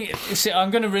 See, I'm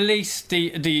going to release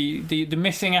the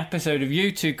missing episode of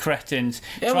you two cretins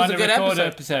It was trying a to good record an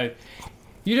episode. episode.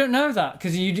 You don't know that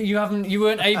because you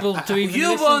weren't able to even. You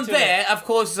listen weren't to there. Of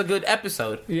course, it's a good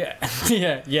episode. It.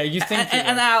 Yeah. You think?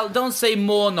 And Al, don't say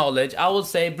more knowledge. I will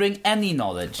say bring any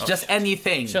knowledge, just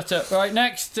anything. Shut up. Right,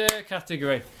 next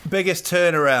category. Biggest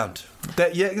turnaround.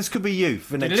 This could be you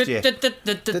for next year. That's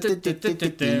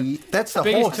the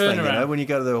Biggest horse thing, turnaround. when you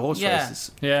go to the horse Yeah.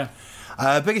 races. Yeah.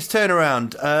 Biggest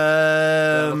turnaround.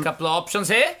 A couple of options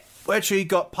here. Actually, you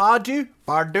got Pardew,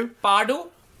 Pardo,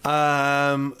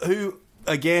 who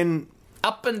again,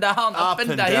 up and down, up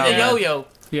and down. down. He's a yo-yo.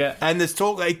 Yeah. and there's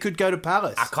talk that he could go to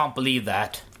Palace. I can't believe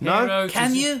that. No,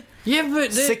 Can you? Yeah, but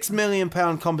 £6 million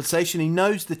compensation. He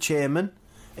knows the chairman.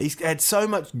 He's had so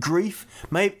much grief.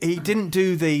 Maybe he didn't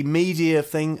do the media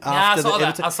thing after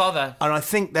I saw that. And I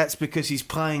think that's because he's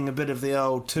playing a bit of the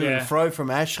old to Yeah. and fro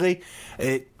from Ashley.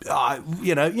 You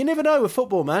never know with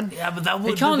football, man. Yeah, but that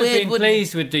would He can't be have weird, been wouldn't it?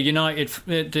 pleased with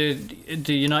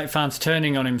the United fans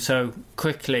turning on him so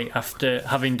quickly after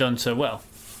having done so well.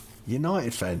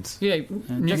 United fans. Yeah,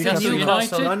 Newcastle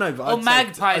Newcastle. United. I know, but I'd say-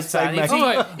 Magpies I'd say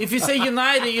fan. If you say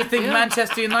United, you think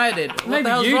Manchester United. What Maybe the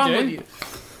hell's you wrong do. with you?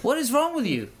 What is wrong with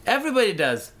you? Everybody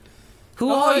does. Who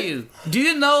are you? Do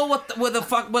you know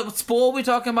what sport we're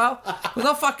talking about? We're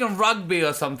not fucking rugby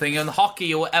or something and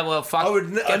hockey or whatever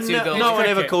gets you going. No one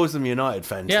ever Cricket. calls them United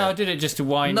fans. Yeah, though. I did it just to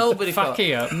wind Nobody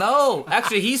Facky up. No,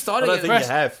 actually, he started I don't it. think you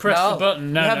have. Press No, the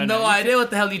button. No, you have no You idea what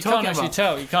the hell you're can't talking actually about.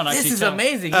 tell. You can't actually This is tell.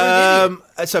 amazing. You're an idiot.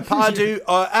 So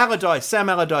Pardew, Sam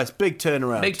Allardyce, big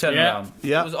turnaround. Big turnaround.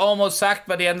 Yeah. He was almost sacked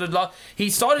by the end of the last. He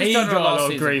started his He got turnaround a lot last of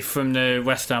season. grief from the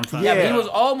West Ham fans. Yeah, but Yeah. he was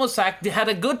almost sacked. He had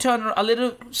a good turnaround, a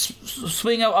little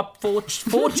swing of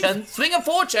fortune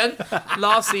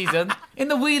last season in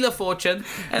the Wheel of Fortune,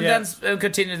 and then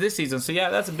continued this season. So yeah,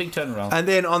 that's a big turnaround. And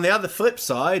then on the other flip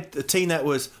side, the team that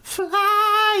was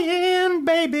flying,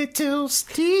 baby, till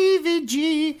Stevie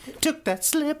G took that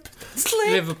slip.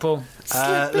 Liverpool.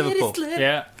 Liverpool.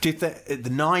 Yeah. Do you think the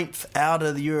 9th out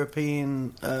of the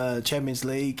European Champions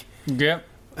League? Yep.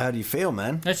 How do you feel,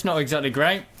 man? It's not exactly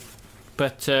great,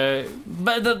 but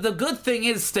But the good thing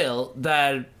is still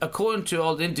that according to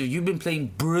all the interviews, you've been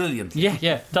playing brilliantly.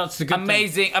 yeah, that's the good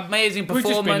thing. Amazing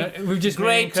performance. We've just been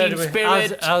great team incredibly-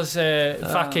 spirit. As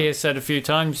Faki has said a few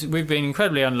times, we've been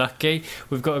incredibly unlucky.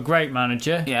 We've got a great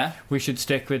manager. Yeah. We should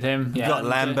stick with him. Yeah. We've got And,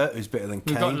 Lambert, who's better than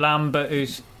Kane. We've got Lambert,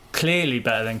 who's clearly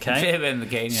better than Kane. in the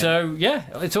game. Yeah. So, yeah,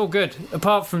 it's all good.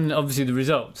 Apart from, obviously, the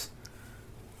results.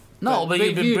 no, but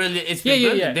you've been brilliant. It's been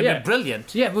brilliant. They've been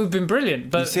brilliant. Yeah, we've been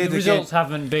brilliant, but said the results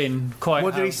haven't been quite...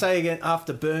 What did he how- say again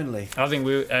after Burnley? I think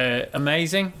we were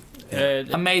amazing.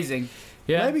 Amazing.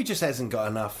 Yeah. Maybe he just hasn't got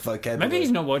enough vocabulary. Maybe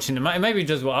he's not watching the match. Maybe he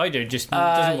does what I do, just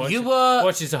doesn't watch you it. were-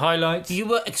 Watches the highlights. You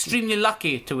were extremely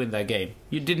lucky to win that game.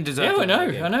 You didn't deserve Yeah, to I win know,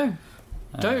 that game. I know.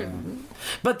 Don't...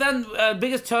 But then,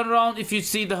 biggest turnaround, if you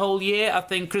see the whole year, I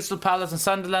think Crystal Palace and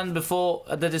Sunderland before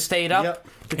that they stayed up. Yep.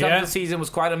 The top Yeah. of the season was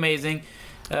quite amazing.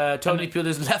 Tony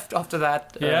Pulis left after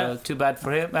that. Yeah. Too bad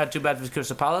for him. Too bad for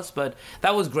Crystal Palace. But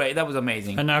that was great. That was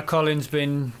amazing. And now Colin's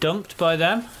been dumped by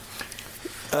them.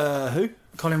 Who?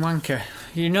 Colin Wanker.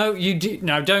 You know, you do...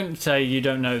 Now, don't say you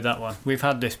don't know that one. We've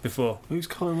had this before. Who's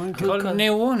Colin Wanker?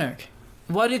 Neil Warnock.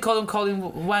 Why do you call him Colin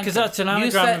Wanker? Because that's an You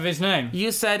anagram said- of his name.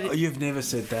 You said... Oh, you've never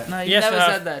said that. No, you Yes, never I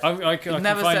have. said that. I can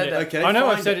never find said it. that. Okay, I know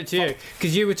I've find said it. it to you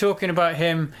because you were talking about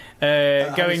him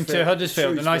going to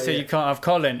Huddersfield, and I said Shrewsbury, you can't have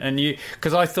Colin, and you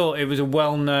because I thought it was a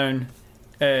well-known.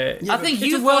 I think it's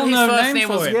you a thought his well-known first name name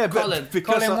for was him. Yeah, but Colin.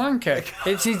 because Colin Wanker.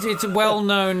 It's a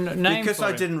well-known name. Because for I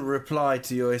him. didn't reply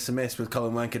to your SMS with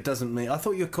Colin Wanker doesn't mean... I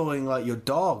thought you were calling, like, your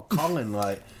dog, Colin,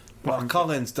 like... Well,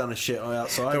 Colin's done a shit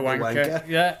outside. The The Wanker.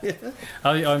 Yeah.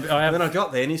 I have. Then I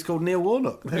got there and he's called Neil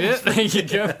Warnock. Yeah, there you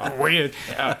go. Weird.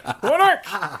 Warnock.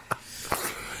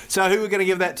 So who are we going to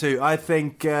give that to? I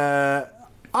think...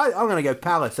 I'm going to go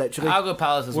Palace, actually. I'll go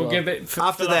Palace as We'll well. give it for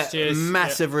After last that year's,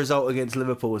 massive result against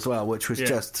Liverpool as well, which was Yeah.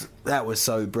 just... That was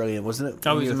so brilliant, wasn't it?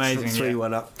 That was We were amazing.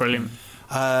 3-1 yeah. up. Brilliant.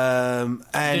 And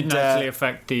Didn't actually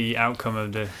affect the outcome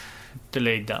of the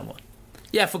league, that one.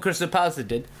 Yeah, for Crystal Palace it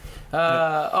did.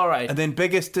 All right. and then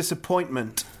biggest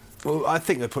disappointment. Well, I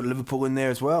think they put Liverpool in there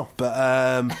as well.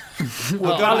 But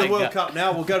we'll go to the World Cup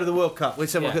now. We'll go to the World Cup.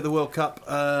 Let's have a look at the World Cup.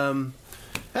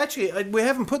 Actually, we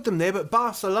haven't put them there, but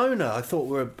Barcelona, I thought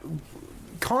were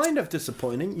kind of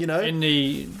disappointing. You know, In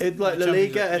the like La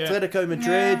Liga, Atletico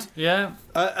Madrid. Yeah.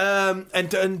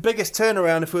 And biggest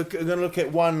turnaround, if we're going to look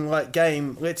at one like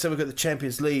game, let's have a look at the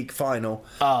Champions League final.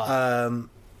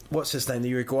 What's his name? The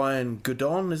Uruguayan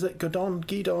Godin, is it? Godin?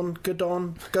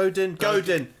 Godin?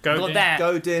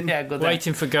 Yeah, Godin.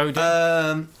 Waiting for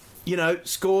Godin. You know,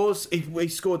 scores. He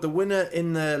scored the winner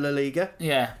in the La Liga.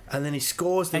 Yeah. And then he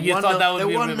scores the And you 1-0. thought that would They're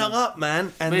be 1-0 up,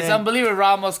 man. And But it's then unbelievable.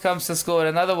 Ramos comes to score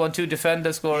another one, two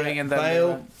defenders scoring, and then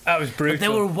Bale. That was brutal. they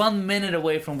were 1 minute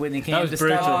away from winning. Can That you was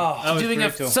understand? brutal. That was doing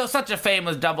brutal. such a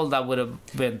famous double that would have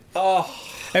been.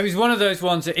 It was one of those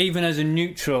ones that even as a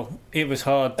neutral, it was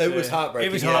hard. It was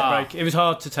heartbreaking, It was yeah. heartbreaking. It was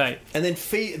hard to take. And then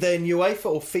UEFA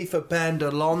or FIFA banned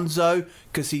Alonso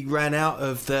because he ran out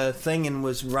of the thing and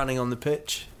was running on the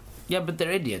pitch. Yeah, but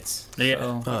they're idiots. Yeah.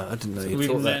 So. Oh, I didn't know you We've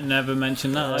thought that. never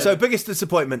mentioned that. So biggest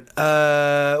disappointment.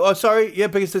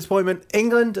 Biggest disappointment.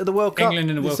 England at the World Cup. England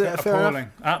in the World Is that Cup, fair enough?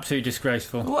 appalling, absolutely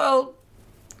disgraceful. Well,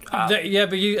 Yeah,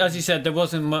 but as you said, there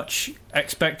wasn't much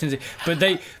expectancy. But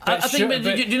they, I think.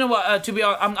 But you know what? To be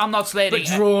honest, I'm not slating. But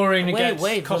drawing Wait,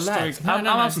 against Costa relax. Rica. I'm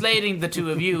not slating the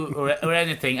two of you or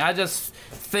anything. I just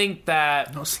think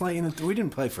that. Not slating. We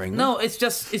didn't play for England. No, it's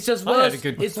just I had worse. a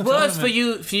good It's worse for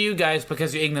tournament. you guys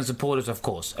because you're England supporters, of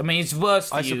course. I mean, it's worse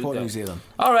for I you. support guys. New Zealand.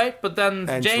 All right, but then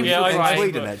And James Sweden, was right.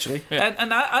 Sweden actually. Yeah.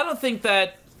 And I don't think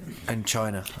that and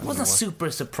China. I wasn't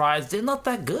super surprised. They're not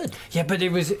that good. Yeah, but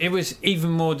it was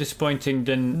even more disappointing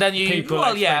than people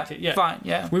expected. Fine,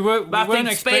 yeah. We weren't I think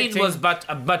expecting... Spain was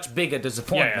a much bigger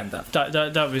disappointment.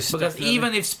 That was because definitely...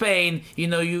 even if Spain,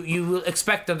 you will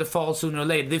expect them to fall sooner or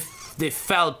later. They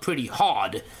fell pretty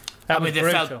hard. They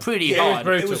felt pretty hard.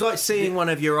 It was like seeing one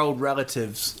of your old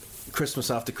relatives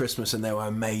Christmas after Christmas, and they were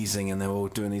amazing, and they were all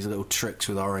doing these little tricks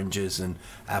with oranges and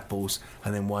apples,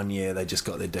 and then one year they just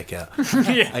got their dick out.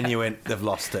 And you went, they've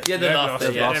lost it. Yeah, they've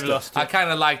lost it. I kind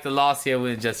of liked the last year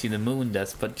when just mooned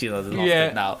us, but they lost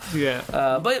it now.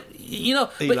 Yeah. But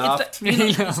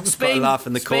Spain laugh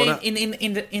in the corner. In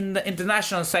the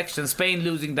international section, Spain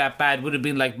losing that bad would have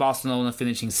been like Barcelona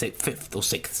finishing 5th or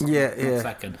 6th. Yeah.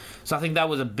 Second. So I think that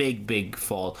was a big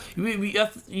fall.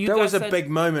 That was a big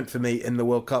moment for me in the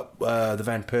World Cup. The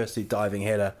Van Persie diving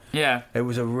header. Yeah, it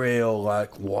was a real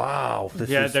wow.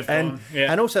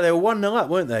 And also they were 1-0 up,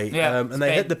 weren't they? Yeah, and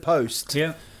they hit the post.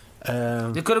 Yeah.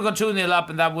 They could have gone 2-0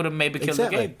 up, and that would have maybe killed the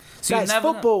game. So that's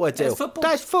football, Adil.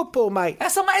 That's football, mate.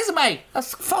 That's amazing, mate.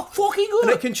 That's fucking good.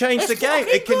 And it can change the game.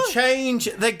 It can change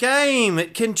the game.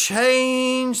 It can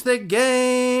change the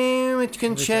game. It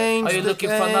can change. Are you looking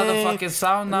for another fucking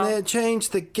sound now? Change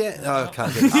the game. Oh, I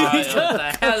can't do it. What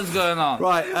the hell is going on?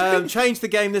 Right, change the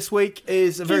game this week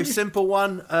is a very simple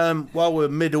one. While we're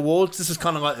mid awards, this is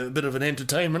kind of like a bit of an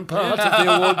entertainment part of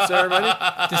the awards ceremony.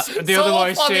 The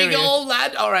otherwise serious. All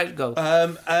that. All right. Go.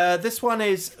 This one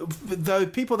is though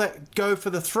people that go for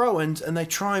the throw-ins and they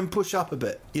try and push up a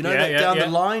bit, down the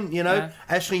line.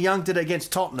 Ashley Young did it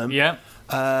against Tottenham. Yeah.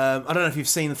 I don't know if you've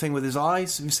seen the thing with his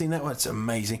eyes. Have you seen that one? It's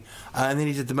amazing. And then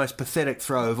he did the most pathetic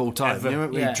throw of all time. Ever. You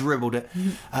know, he dribbled it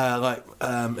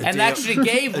and actually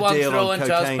gave one throw in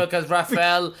just because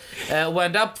Rafael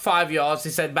went up 5 yards. He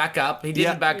said back up. He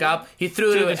didn't back up. He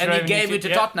threw it and he gave it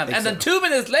to Tottenham. Exactly. And then 2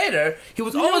 minutes later, he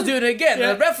was almost doing it again.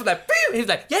 And the ref was like, Pew! He's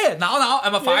like, now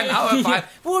I'm fine. Now I'm fine.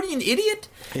 What are you, an idiot?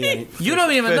 Yeah, you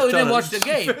don't even know. You didn't watch the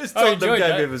game.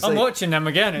 I'm watching them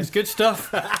again. It's good stuff.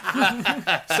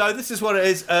 So this is what it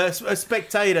is. A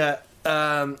spectator.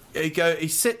 He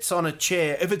sits on a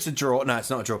chair. If it's a draw, no, it's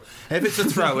not a draw. If it's a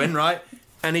throw-in, right,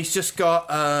 and he's just got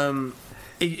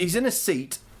he's in a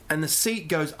seat, and the seat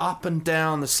goes up and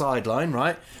down the sideline,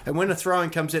 right. And when a throw-in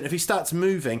comes in, if he starts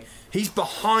moving, he's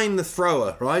behind the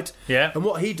thrower, right. Yeah. And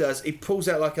what he does, he pulls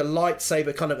out like a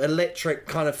lightsaber, kind of electric,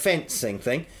 kind of fencing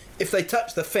thing. If they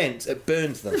touch the fence, it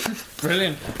burns them.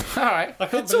 Brilliant. All right.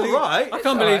 It's all right. I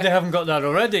can't believe they haven't got that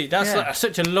already. That's like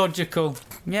such a logical...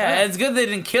 Yeah, it's good they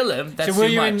didn't kill him. That's so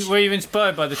were you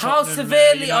inspired by the How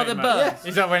severely are the burns?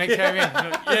 Is that when it came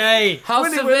in? Yay.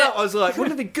 When it went up, I was like,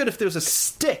 wouldn't it be good if there was a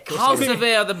stick? How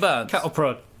severe are the burns? Cattle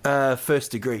prod.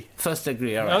 First degree. First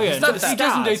degree, all right. Oh, yeah. He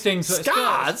doesn't do things...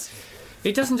 Scars?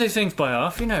 He doesn't do things by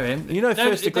half, you know him.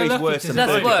 First degree is worse than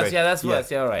third degree. That's worse, that's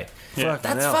worse, all right. Yeah.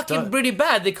 That's fucking pretty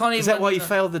bad. They can't even... Is that why you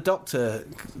failed the doctor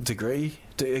degree?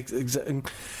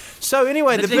 So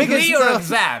anyway, the biggest... degree or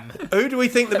exam? Who do we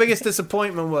think the biggest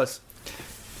disappointment was?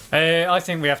 I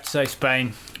think we have to say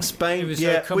Spain. Spain, was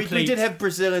yeah. complete... We did have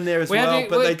Brazil in there as but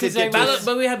they did get...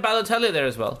 But we had Balotelli there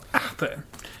as well. But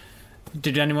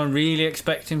did anyone really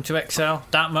expect him to excel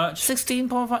that much?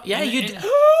 16.5. Yeah, you did.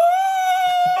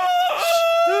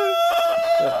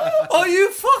 Are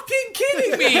you fucking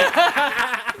kidding me?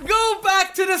 Go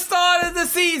back to the start of the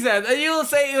season and you'll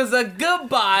say it was a good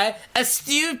buy,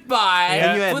 astute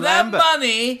buy for that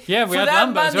money. Yeah, we had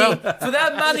Lambert as well. For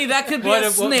that money, that could be a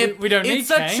snip. We don't need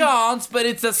it's a chance, but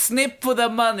it's a snip for the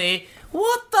money.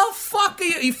 What the fuck are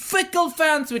you? You fickle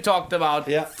fans we talked about.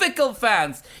 Yeah. Fickle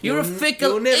fans. You're a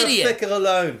fickle idiot. You're never fickle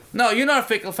alone. No, you're not a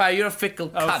fickle fan. You're a fickle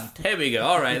cunt. Here we go.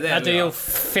 All right, there we go.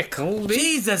 Fickle.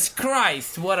 Jesus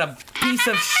Christ, what a piece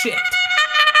of shit.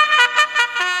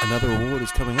 Another award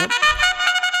is coming up.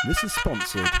 This is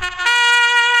sponsored.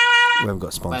 We haven't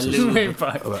got sponsors.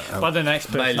 By the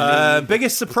next person.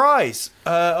 Biggest surprise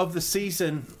of the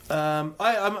season. I'm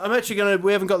actually going to...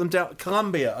 We haven't got them down.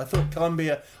 Colombia. I thought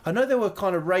Colombia... I know they were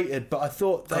kind of rated, but I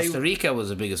thought Costa Rica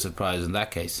was a bigger surprise in that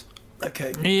case.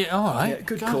 Okay. Yeah, all right. Yeah,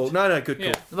 good call. No, good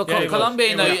call. Well,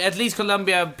 Colombia, at least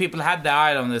Colombia, people had their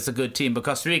eye on this. A good team. But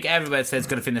Costa Rica, everybody says it's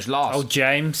going to finish last. Oh,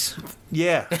 James.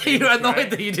 Yeah. You're annoyed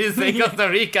that you didn't say Costa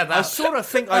Rica now. I sort of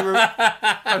think I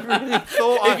really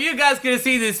thought... If you guys could have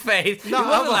seen his face... No,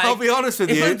 I'll be honest with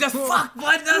you. Just, fuck,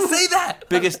 why did I say that?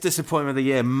 Biggest disappointment of the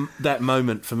year, that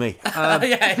moment for me.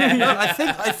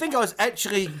 I think I was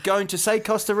actually going to say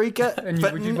Costa Rica,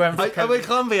 but I went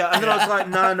Colombia, and then I was like,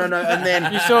 no. And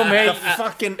then... You saw me. The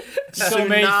fucking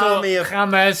tsunami of...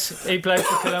 James, he played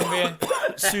for Colombia.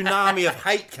 Tsunami of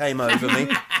hate came over me.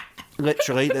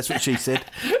 Literally, that's what she said.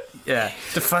 Yeah.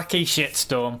 The fucky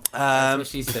shitstorm. That's what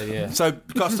she said, yeah. So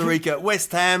Costa Rica,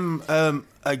 West Ham,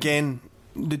 again,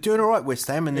 they're doing all right, West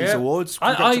Ham, in these awards.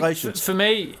 Congratulations. For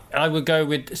me, I would go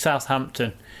with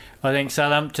Southampton. I think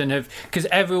Southampton have... Because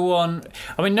everyone...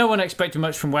 I mean, no one expected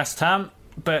much from West Ham,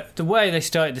 but the way they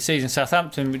started the season,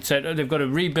 Southampton said they've got to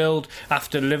rebuild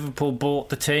after Liverpool bought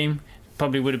the team.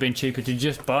 Probably would have been cheaper to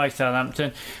just buy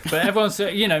Southampton. But everyone's,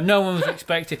 no one was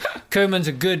expecting... Koeman's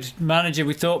a good manager,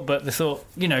 we thought, but they thought,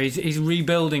 he's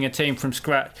rebuilding a team from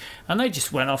scratch. And they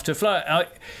just went off to a flight.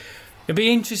 It'd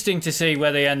be interesting to see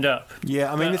where they end up.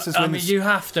 Yeah, I mean, this is when you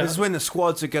have to. This is when the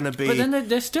squads are going to be. But then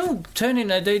they're still turning.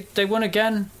 They won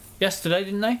again yesterday,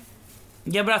 didn't they?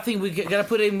 Yeah, but I think we got to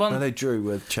put in one. No, they drew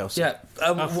with Chelsea. Yeah,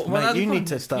 mate, you need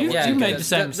to start. You made the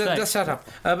same mistake. Just shut up.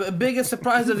 Biggest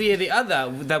surprise of the year, the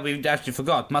other that we actually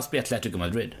forgot, must be Atletico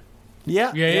Madrid.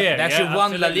 Yeah. They actually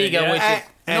won La Liga, which is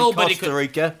and nobody Costa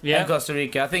Rica. could. And Costa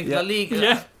Rica. I think La Liga.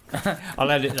 Yeah. I'll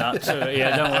edit that. So,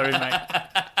 don't worry, mate.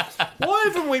 Why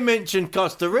haven't we mentioned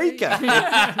Costa Rica?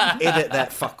 Edit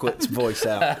that fuckwit's voice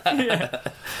out.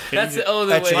 That's the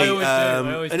only Actually,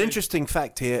 way. an interesting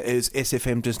fact here is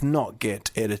SFM does not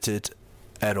get edited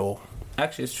at all.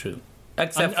 Actually, it's true.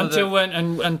 Except for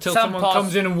until someone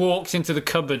comes in and walks into the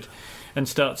cupboard and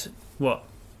starts what?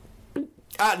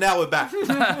 Now we're back. All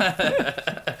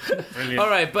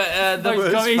right, but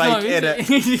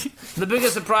the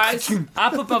biggest surprise, I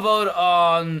put my vote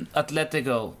on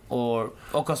Atletico or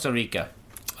Costa Rica.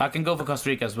 I can go for Costa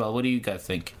Rica as well. What do you guys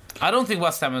think? I don't think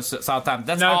West Ham and Southampton.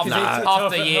 That's half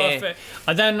the year.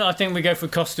 And then I think we go for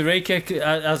Costa Rica,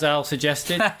 as Al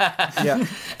suggested. Yeah.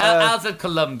 Al said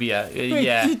Colombia,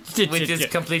 which is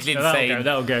completely insane.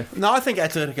 That'll go. No, I think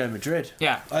Atletico Madrid.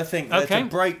 Yeah. I think to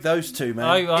break those two,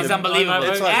 man. It's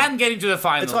unbelievable. And getting to the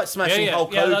final. It's like smashing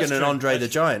Hulk Hogan and Andre the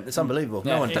Giant. It's unbelievable.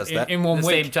 No one does that. In 1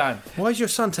 week. Same time. Why is your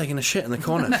son taking a shit in the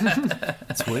corner?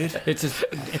 That's weird. It's a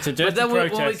dirty But then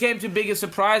protest. when we came to biggest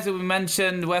surprise, we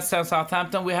mentioned West Ham,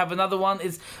 Southampton. We have another one,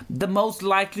 is the most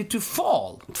likely to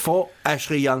fall. For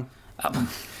Ashley Young.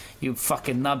 You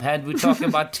fucking nubhead. We're talking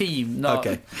about team. No.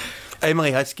 Okay.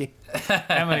 Emily Heskey.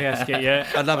 Emily Heskey, yeah.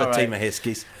 Another team of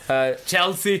Heskies.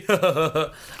 Chelsea.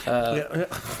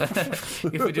 If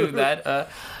we're doing that.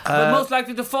 But most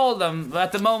likely to fall them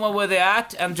at the moment where they're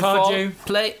at and to Pardew.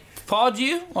 play.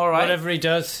 Pardew, all right. Whatever he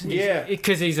does,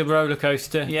 because he's a roller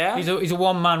coaster. Yeah, he's a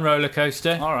one-man roller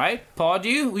coaster. All right,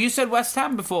 Pardew. You said West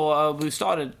Ham before we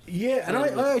started. Yeah, and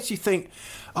I actually think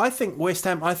West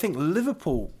Ham. I think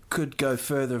Liverpool could go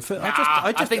further and further.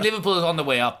 I think Liverpool is on the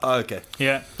way up. Okay.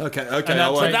 Yeah. Okay. So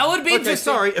that would be interesting.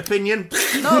 Sorry, opinion.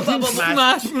 No, but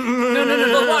smash.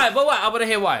 No. But why? I want to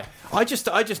hear why. I just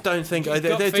don't think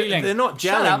they're not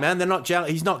gelling, man. They're not gelling.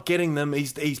 He's not getting them.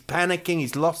 He's panicking.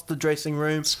 He's lost the dressing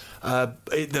room.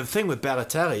 The thing with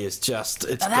Balotelli is just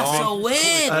it's that's gone. so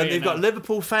weird. They've got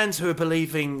Liverpool fans who are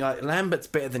believing Lambert's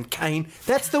better than Kane.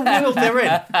 That's the world they're in.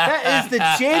 That is the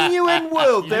genuine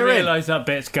world they're in. You realise that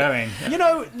bit's going. You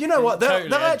know what?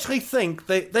 They'll actually think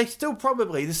they still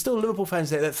probably there's still Liverpool fans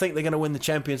there that think they're going to win the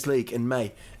Champions League in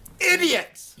May.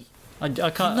 Idiots. I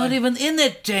can't. You're not even in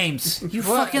it, James. You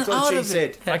fucking out of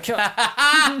it. I can't.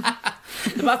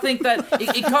 But I think that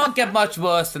it can't get much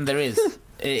worse than there is.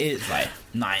 It is like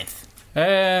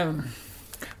 9th.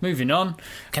 Moving on.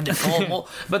 Can they fall more?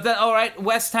 But then, all right,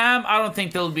 West Ham. I don't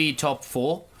think they'll be top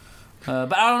 4.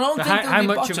 But I don't think they'll be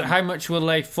bottom. How much will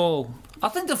they fall? I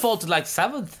think they'll fall to like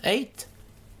 7th, 8th.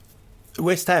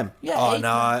 West Ham. Yeah. Oh 8th, no,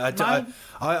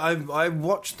 I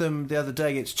watched them the other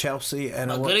day against Chelsea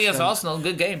and good against Arsenal.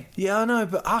 Good game. Yeah, I know,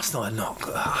 but Arsenal are not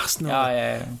good. Arsenal. Oh,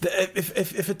 yeah.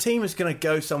 If a team is going to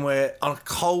go somewhere on a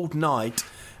cold night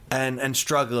and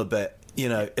struggle a bit,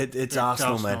 it's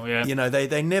Arsenal, man. Yeah.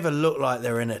 They never look like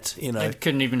they're in it. They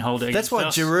couldn't even hold it. That's why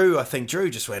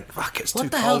Giroud just went, fuck, it's too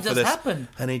cold for this. What the hell just happened?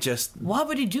 And he just... Why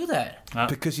would he do that?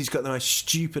 Because he's got the most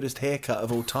stupidest haircut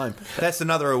of all time. That's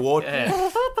another award. Yeah.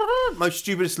 Most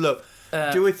stupidest look.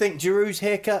 Do we think Giroud's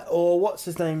haircut, or what's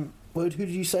his name? Who did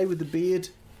you say with the beard?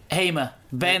 Hamer.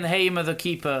 Ben Hamer, the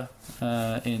keeper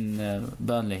in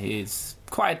Burnley. He's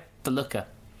quite the looker.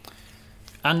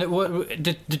 And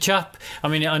the chap, I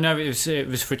mean, I know it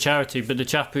was for charity, but the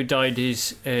chap who dyed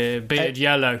his beard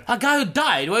yellow. A guy who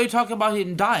died? What are you talking about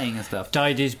him dying and stuff?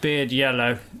 Dyed his beard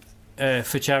yellow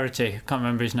for charity. I can't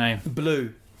remember his name.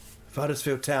 Blue. For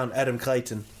Huddersfield Town, Adam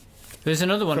Clayton. There's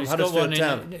another one From who's got one.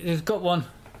 Huddersfield Town. He's got one.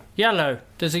 Yellow.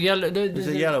 There's a yellow. There's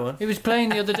a yellow one. He was playing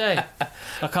the other day.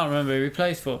 I can't remember who he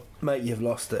plays for. Mate, you've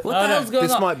lost it. What the hell's going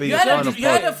This on? might be you your had final you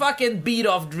had point. a fucking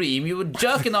beat-off dream. You were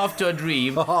jerking off to a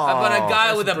dream about a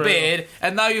guy with a brutal. beard,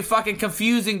 and now you're fucking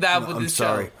confusing that with I'm this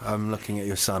sorry. show. I'm looking at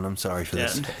your son. I'm sorry for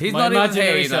this. He's My not even here,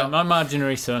 imaginary you son. know. My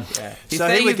imaginary son. He's So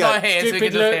saying here we he's go. not here, so we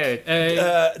Stupid can look. just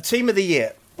hear it. Team of the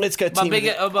year. Let's go But team big,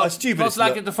 of the most stupidest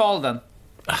likely look. to fall then.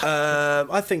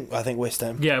 I think West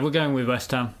Ham. Yeah, we're going with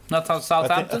West Ham. Not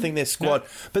Southampton. I think their squad.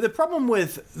 But the problem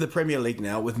with the Premier League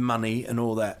now, with money and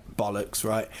all that bollocks,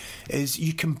 right, is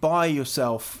you can buy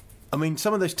yourself. I mean,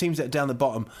 some of those teams that are down the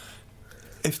bottom,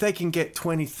 if they can get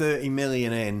 20, 30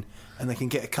 million in, and they can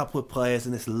get a couple of players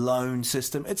in this loan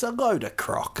system, it's a load of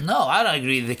crock. No, I don't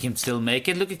agree they can still make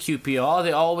it. Look at QPR.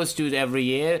 They always do it every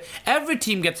year. Every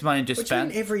team gets money to What do you spend.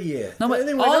 mean every year? No, but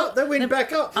they went all- up. They went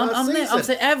back up last I'm season.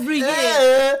 saying every year,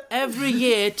 Yeah. every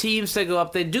year teams that go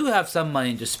up, they do have some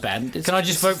money to spend. Can I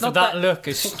just vote for that look?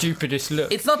 As stupidest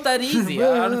look. It's not that easy.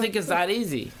 I don't think it's that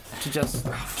easy to just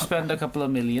spend a couple of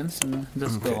millions and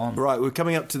just go on. Right, we're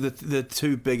coming up to the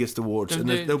two biggest awards, and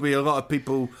The- there'll be a lot of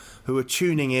people who are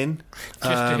tuning in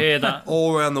Just to hear that.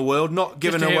 all around the world, not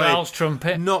giving to hear away Al's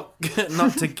trumpet. not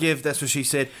to give. That's what she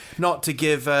said. Not to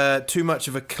give too much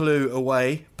of a clue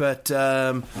away, but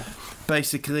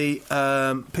basically,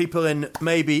 people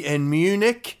in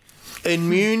Munich,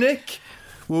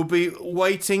 will be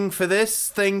waiting for this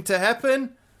thing to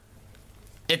happen.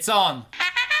 It's on.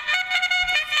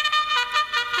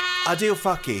 Adil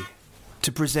Fakhi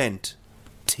to present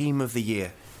Team of the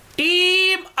Year.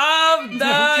 Team of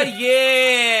the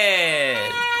Year.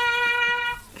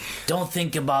 Don't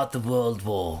think about the World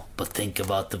War, but think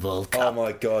about the World Cup. Oh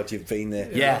my God, you've been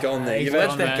there. Yeah. You've gone there. He's You've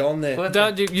went actually there. gone there. Went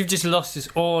Don't, you've just lost us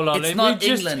all. Our It's not we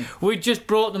just, England. We just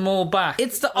brought them all back.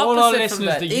 It's the all our opposite from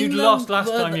listeners that. you England lost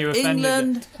last were time the- you offended.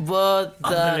 England were the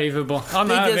Unbelievable. I'm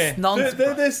out of biggest here.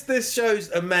 nonsense. This shows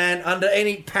a man under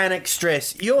any panic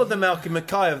stress. You're the Malcolm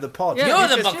Mackay of the pod. Yeah, You're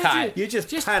the just, Mackay. You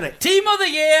just panic. Team of the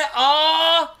Year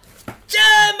are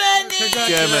Germany.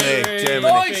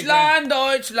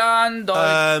 Deutschland.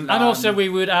 Um, And also, we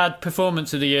would add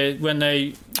performance of the year when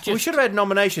they. Just, we should have had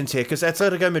nominations here because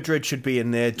Atletico Madrid should be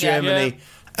in there, Germany,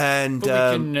 and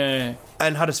But we can.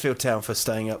 and Huddersfield Town for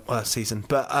staying up last season.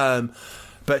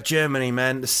 But Germany,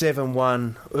 man, the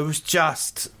 7-1. It was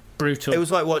just brutal. It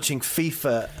was like watching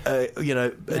FIFA.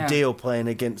 A deal playing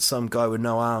against some guy with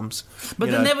no arms. But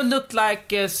you they know. never looked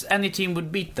like any team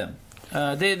would beat them.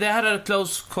 They had a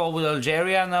close call with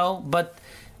Algeria now, but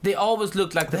they always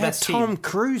looked like the They had best Tom team.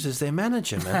 Cruise as their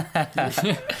manager, man.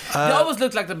 They always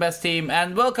looked like the best team,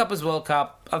 and World Cup is World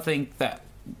Cup. I think that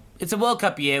it's a World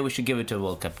Cup year. We should give it to a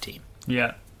World Cup team.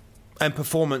 Yeah. And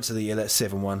performance of the year, that's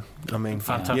 7-1. I mean,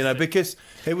 Fantastic. Because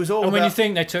it was all And about... when you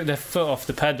think they took their foot off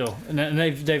the pedal, and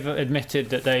they've admitted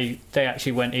that they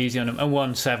actually went easy on them and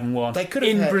won 7-1 They could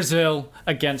have in had- Brazil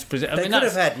against Brazil. they could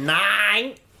have had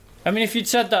 9. I mean, if you'd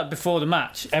said that before the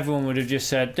match, everyone would have just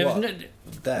said, there was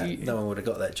What? No one would have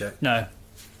got that joke. no.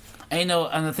 And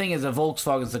the thing is, a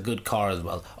Volkswagen's a good car as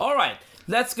well. All right,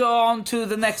 let's go on to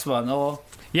the next one. Or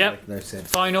Yep. No sense.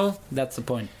 Final. that's the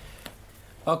point.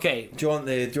 Okay, Do you want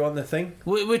the thing?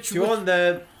 which Do you want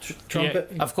the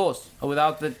trumpet? of course,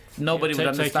 without the nobody would Take him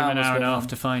understand an what's hour and going a on. half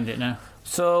to find it now.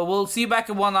 So we'll see you back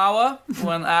in 1 hour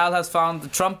when Al has found the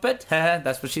trumpet.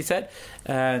 That's what she said.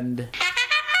 And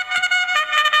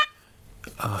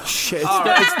Oh, shit. It's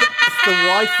the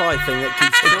Wi-Fi thing that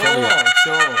keeps coming up.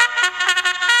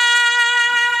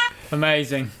 sure.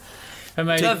 Amazing. The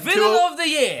Amazing. villain of the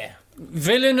year.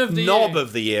 Villain of the Knob year.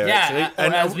 of the year, Yeah, actually.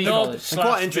 or as we call it. and Slash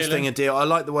quite interesting, villain. Adil. I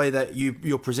like the way that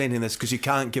you're presenting this because you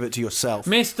can't give it to yourself.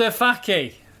 Mr.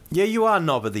 Faki. Yeah, you are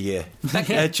Knob of the Year.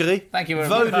 Actually. Thank you very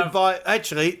much. Voted by...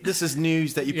 Actually, this is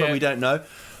news that you probably don't know.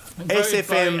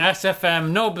 SFM...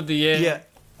 SFM Knob of the year. Yeah.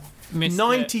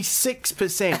 Mr.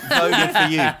 96% voted for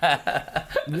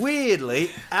you.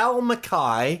 Weirdly, Al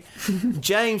Mackay,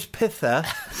 James Pither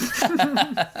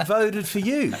voted for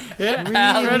you. Yeah.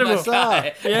 Really Incredible.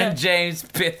 bizarre. And James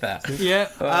Pither.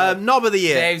 Yeah. Knob of the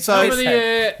year. James So Knob of the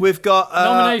year. we've got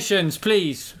Nominations,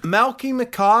 please. Malky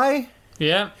Mackay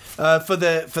Yeah. for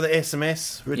the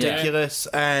SMS, ridiculous,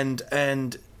 and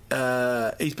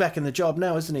he's back in the job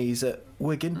now, isn't he? He's at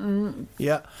Wigan.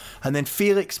 Yeah. And then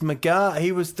Felix Magath,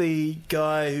 he was the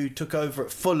guy who took over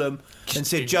at Fulham and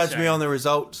said, "Judge me on the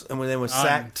results," and then was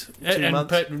sacked 2 And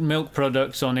months. put milk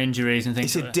products on injuries and He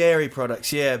things said like that. dairy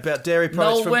products, about dairy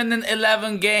products. No from- winning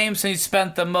 11 games, and he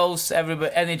spent the most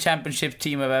any championship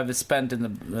team I've ever spent in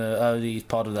the early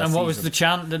part of that And season. what was the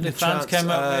chant that the fans Chance,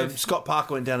 came up with? Scott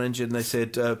Parker went down injured and they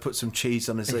said, put some cheese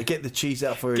on his leg. Get the cheese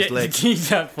out for his Get the leg.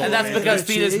 keys out for And that's me. because Get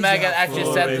the Felix cheese Magath out actually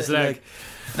for said his that. leg.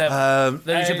 Then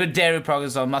you should put dairy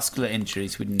progress on muscular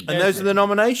injuries. And those are the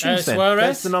nominations then. Suarez.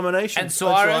 That's the nomination. And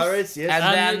Suarez. Suarez, yes. And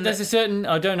And then there's a certain,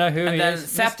 I don't know who and he then is.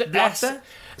 Sepp Mr. Blatter.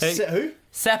 Who?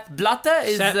 Sepp Blatter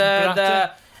is Sepp the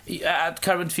Blatter.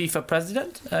 current FIFA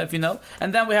president, if you know.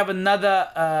 And then we have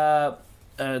another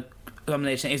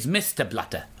nomination is Mr.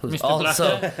 Blatter, who's Mr.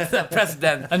 also Blatter. the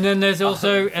president. And then there's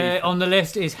also on the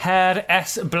list is Herr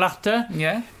S. Blatter.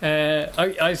 Yeah.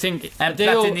 I think And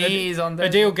Platini is on there.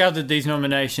 Adil gathered these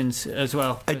nominations as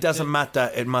well. It doesn't matter.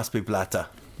 It must be Blatter.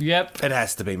 Yep, It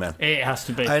has to be, man. it has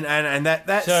to be. And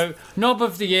that's... So, Knob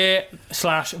of the Year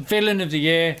 / Villain of the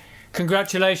Year.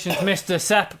 Congratulations, Mr.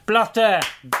 Sepp Blatter.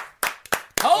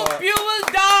 Hope you will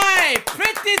die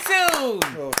pretty soon.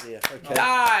 Oh, dear. Okay.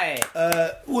 Die.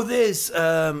 Well, there's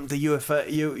the UEFA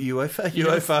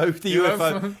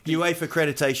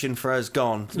accreditation for us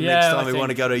gone. So Yeah, next I time we think- want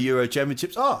to go to Euro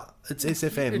Championships, it's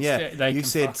SFM. they You can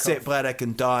said fuck Sepp off. Blatter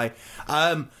can die.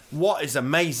 What is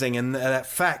amazing, and that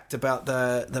fact about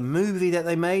the movie that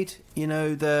they made,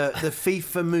 the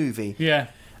FIFA movie. Yeah.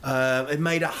 It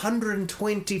made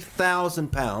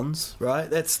 £120,000, right?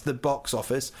 That's the box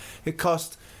office. It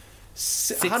cost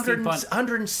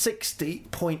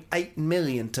 160.8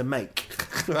 million to make,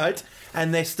 right?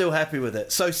 And they're still happy with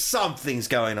it. So something's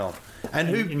going on. And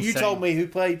you Insane. told me who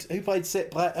played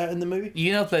Sepp Blatter in the movie?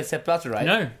 You know play Sepp Blatter, right?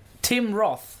 No. Tim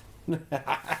Roth.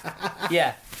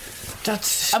 Yeah.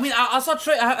 That's... I mean, I saw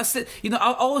I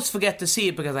always forget to see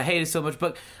it because I hate it so much.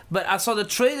 But I saw the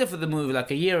trailer for the movie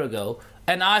like a year ago,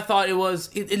 and I thought it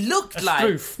looked A like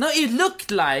spoof. No, it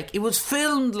looked like it was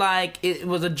filmed like it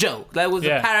was a joke, like it was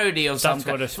Yeah. a parody of some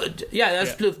That's what kind. it's- Yeah,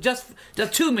 that's spoof. Just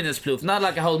 2 minutes spoof, not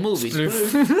like a whole movie.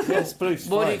 Yes, Blues.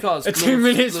 What do you call it? A 2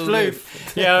 minutes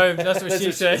floof. Yeah, that's what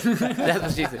she said. That's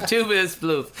what she said. 2 minutes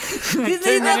sploof.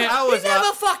 He hours,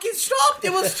 never fucking stopped.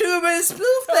 It was 2 minutes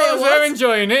sploof. I There was was there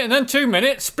enjoying it, and then 2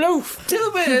 minutes sploof.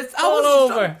 2 minutes. I All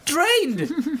was over.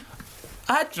 drained.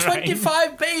 I had Drained.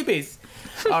 25 babies.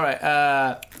 All right.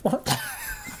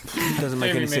 Doesn't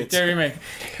make any sense. Deary me.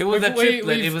 It was a triplet.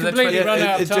 We've It was a completely triplet. run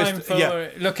out of It's time just- for yeah.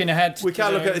 looking ahead. We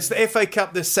can't look at it. It's the FA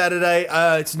Cup this Saturday.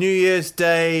 It's New Year's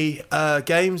Day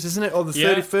games, isn't it? Or the Yeah.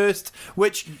 31st,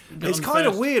 which is the kind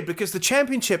of 1st. weird because the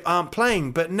Championship aren't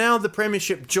playing, but now the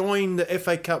Premiership joined the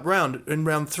FA Cup round in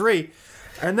round 3,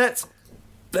 and that's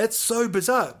so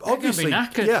bizarre. gonna be Obviously,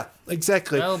 knackered. yeah,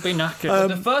 exactly. They'll be knackered.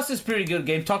 The first is pretty good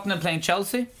game. Tottenham playing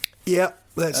Chelsea. Yeah,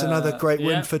 that's another great yeah.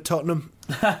 win for Tottenham.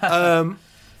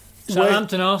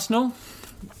 Southampton, Arsenal.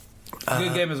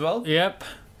 Good game as well. Yep.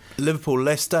 Liverpool,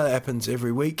 Leicester, that happens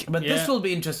every week. But Yeah. this will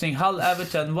be interesting. Hull,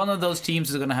 Everton, one of those teams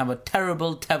is going to have a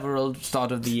terrible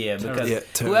start of the year because Yeah,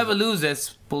 terrible. whoever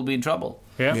loses will be in trouble.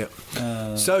 Yeah.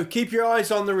 Yeah. So keep your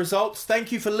eyes on the results.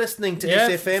 Thank you for listening to Yeah.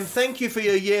 SFM. Thank you for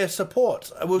your year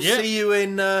support. We'll Yeah. see you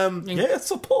in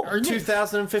support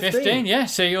 2015. 15, yeah.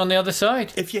 See you on the other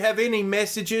side. If you have any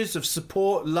messages of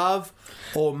support, love,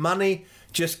 or money,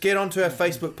 just get onto our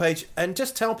Facebook page and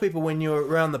just tell people when you're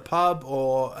around the pub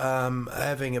or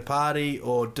having a party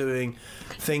or doing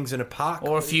things in a park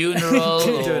Or a funeral.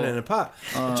 doing it in a park.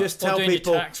 Just tell doing your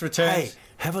people, tax returns. hey,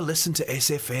 have a listen to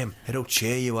SFM. It'll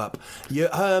cheer you up.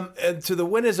 And to the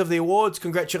winners of the awards,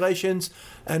 congratulations.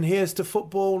 And here's to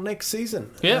football next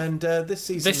season. Yeah. And this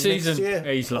season, This season, next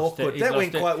year. he's lost awkward. it. He's That lost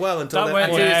went it. quite well until That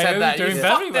went happened. you well. said He that. was doing You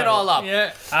very fucked it well. all up.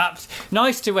 Yeah,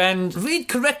 nice to end. Read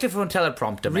correctly from a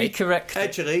teleprompter, mate. Recorrect.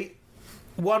 Actually,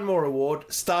 one more award,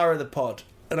 Star of the Pod.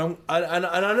 And I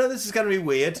know this is going to be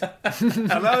weird.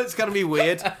 I know it's going to be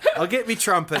weird. I'll get me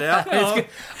trumpet out. Put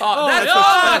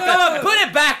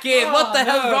it back in. What the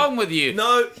hell's wrong with you?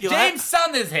 No, James'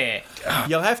 son is here.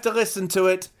 you'll have to listen to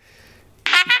it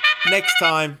next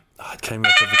time. Oh, it came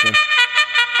up again.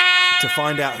 To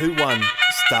find out who won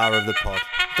Star of the Pod.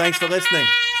 Thanks for listening.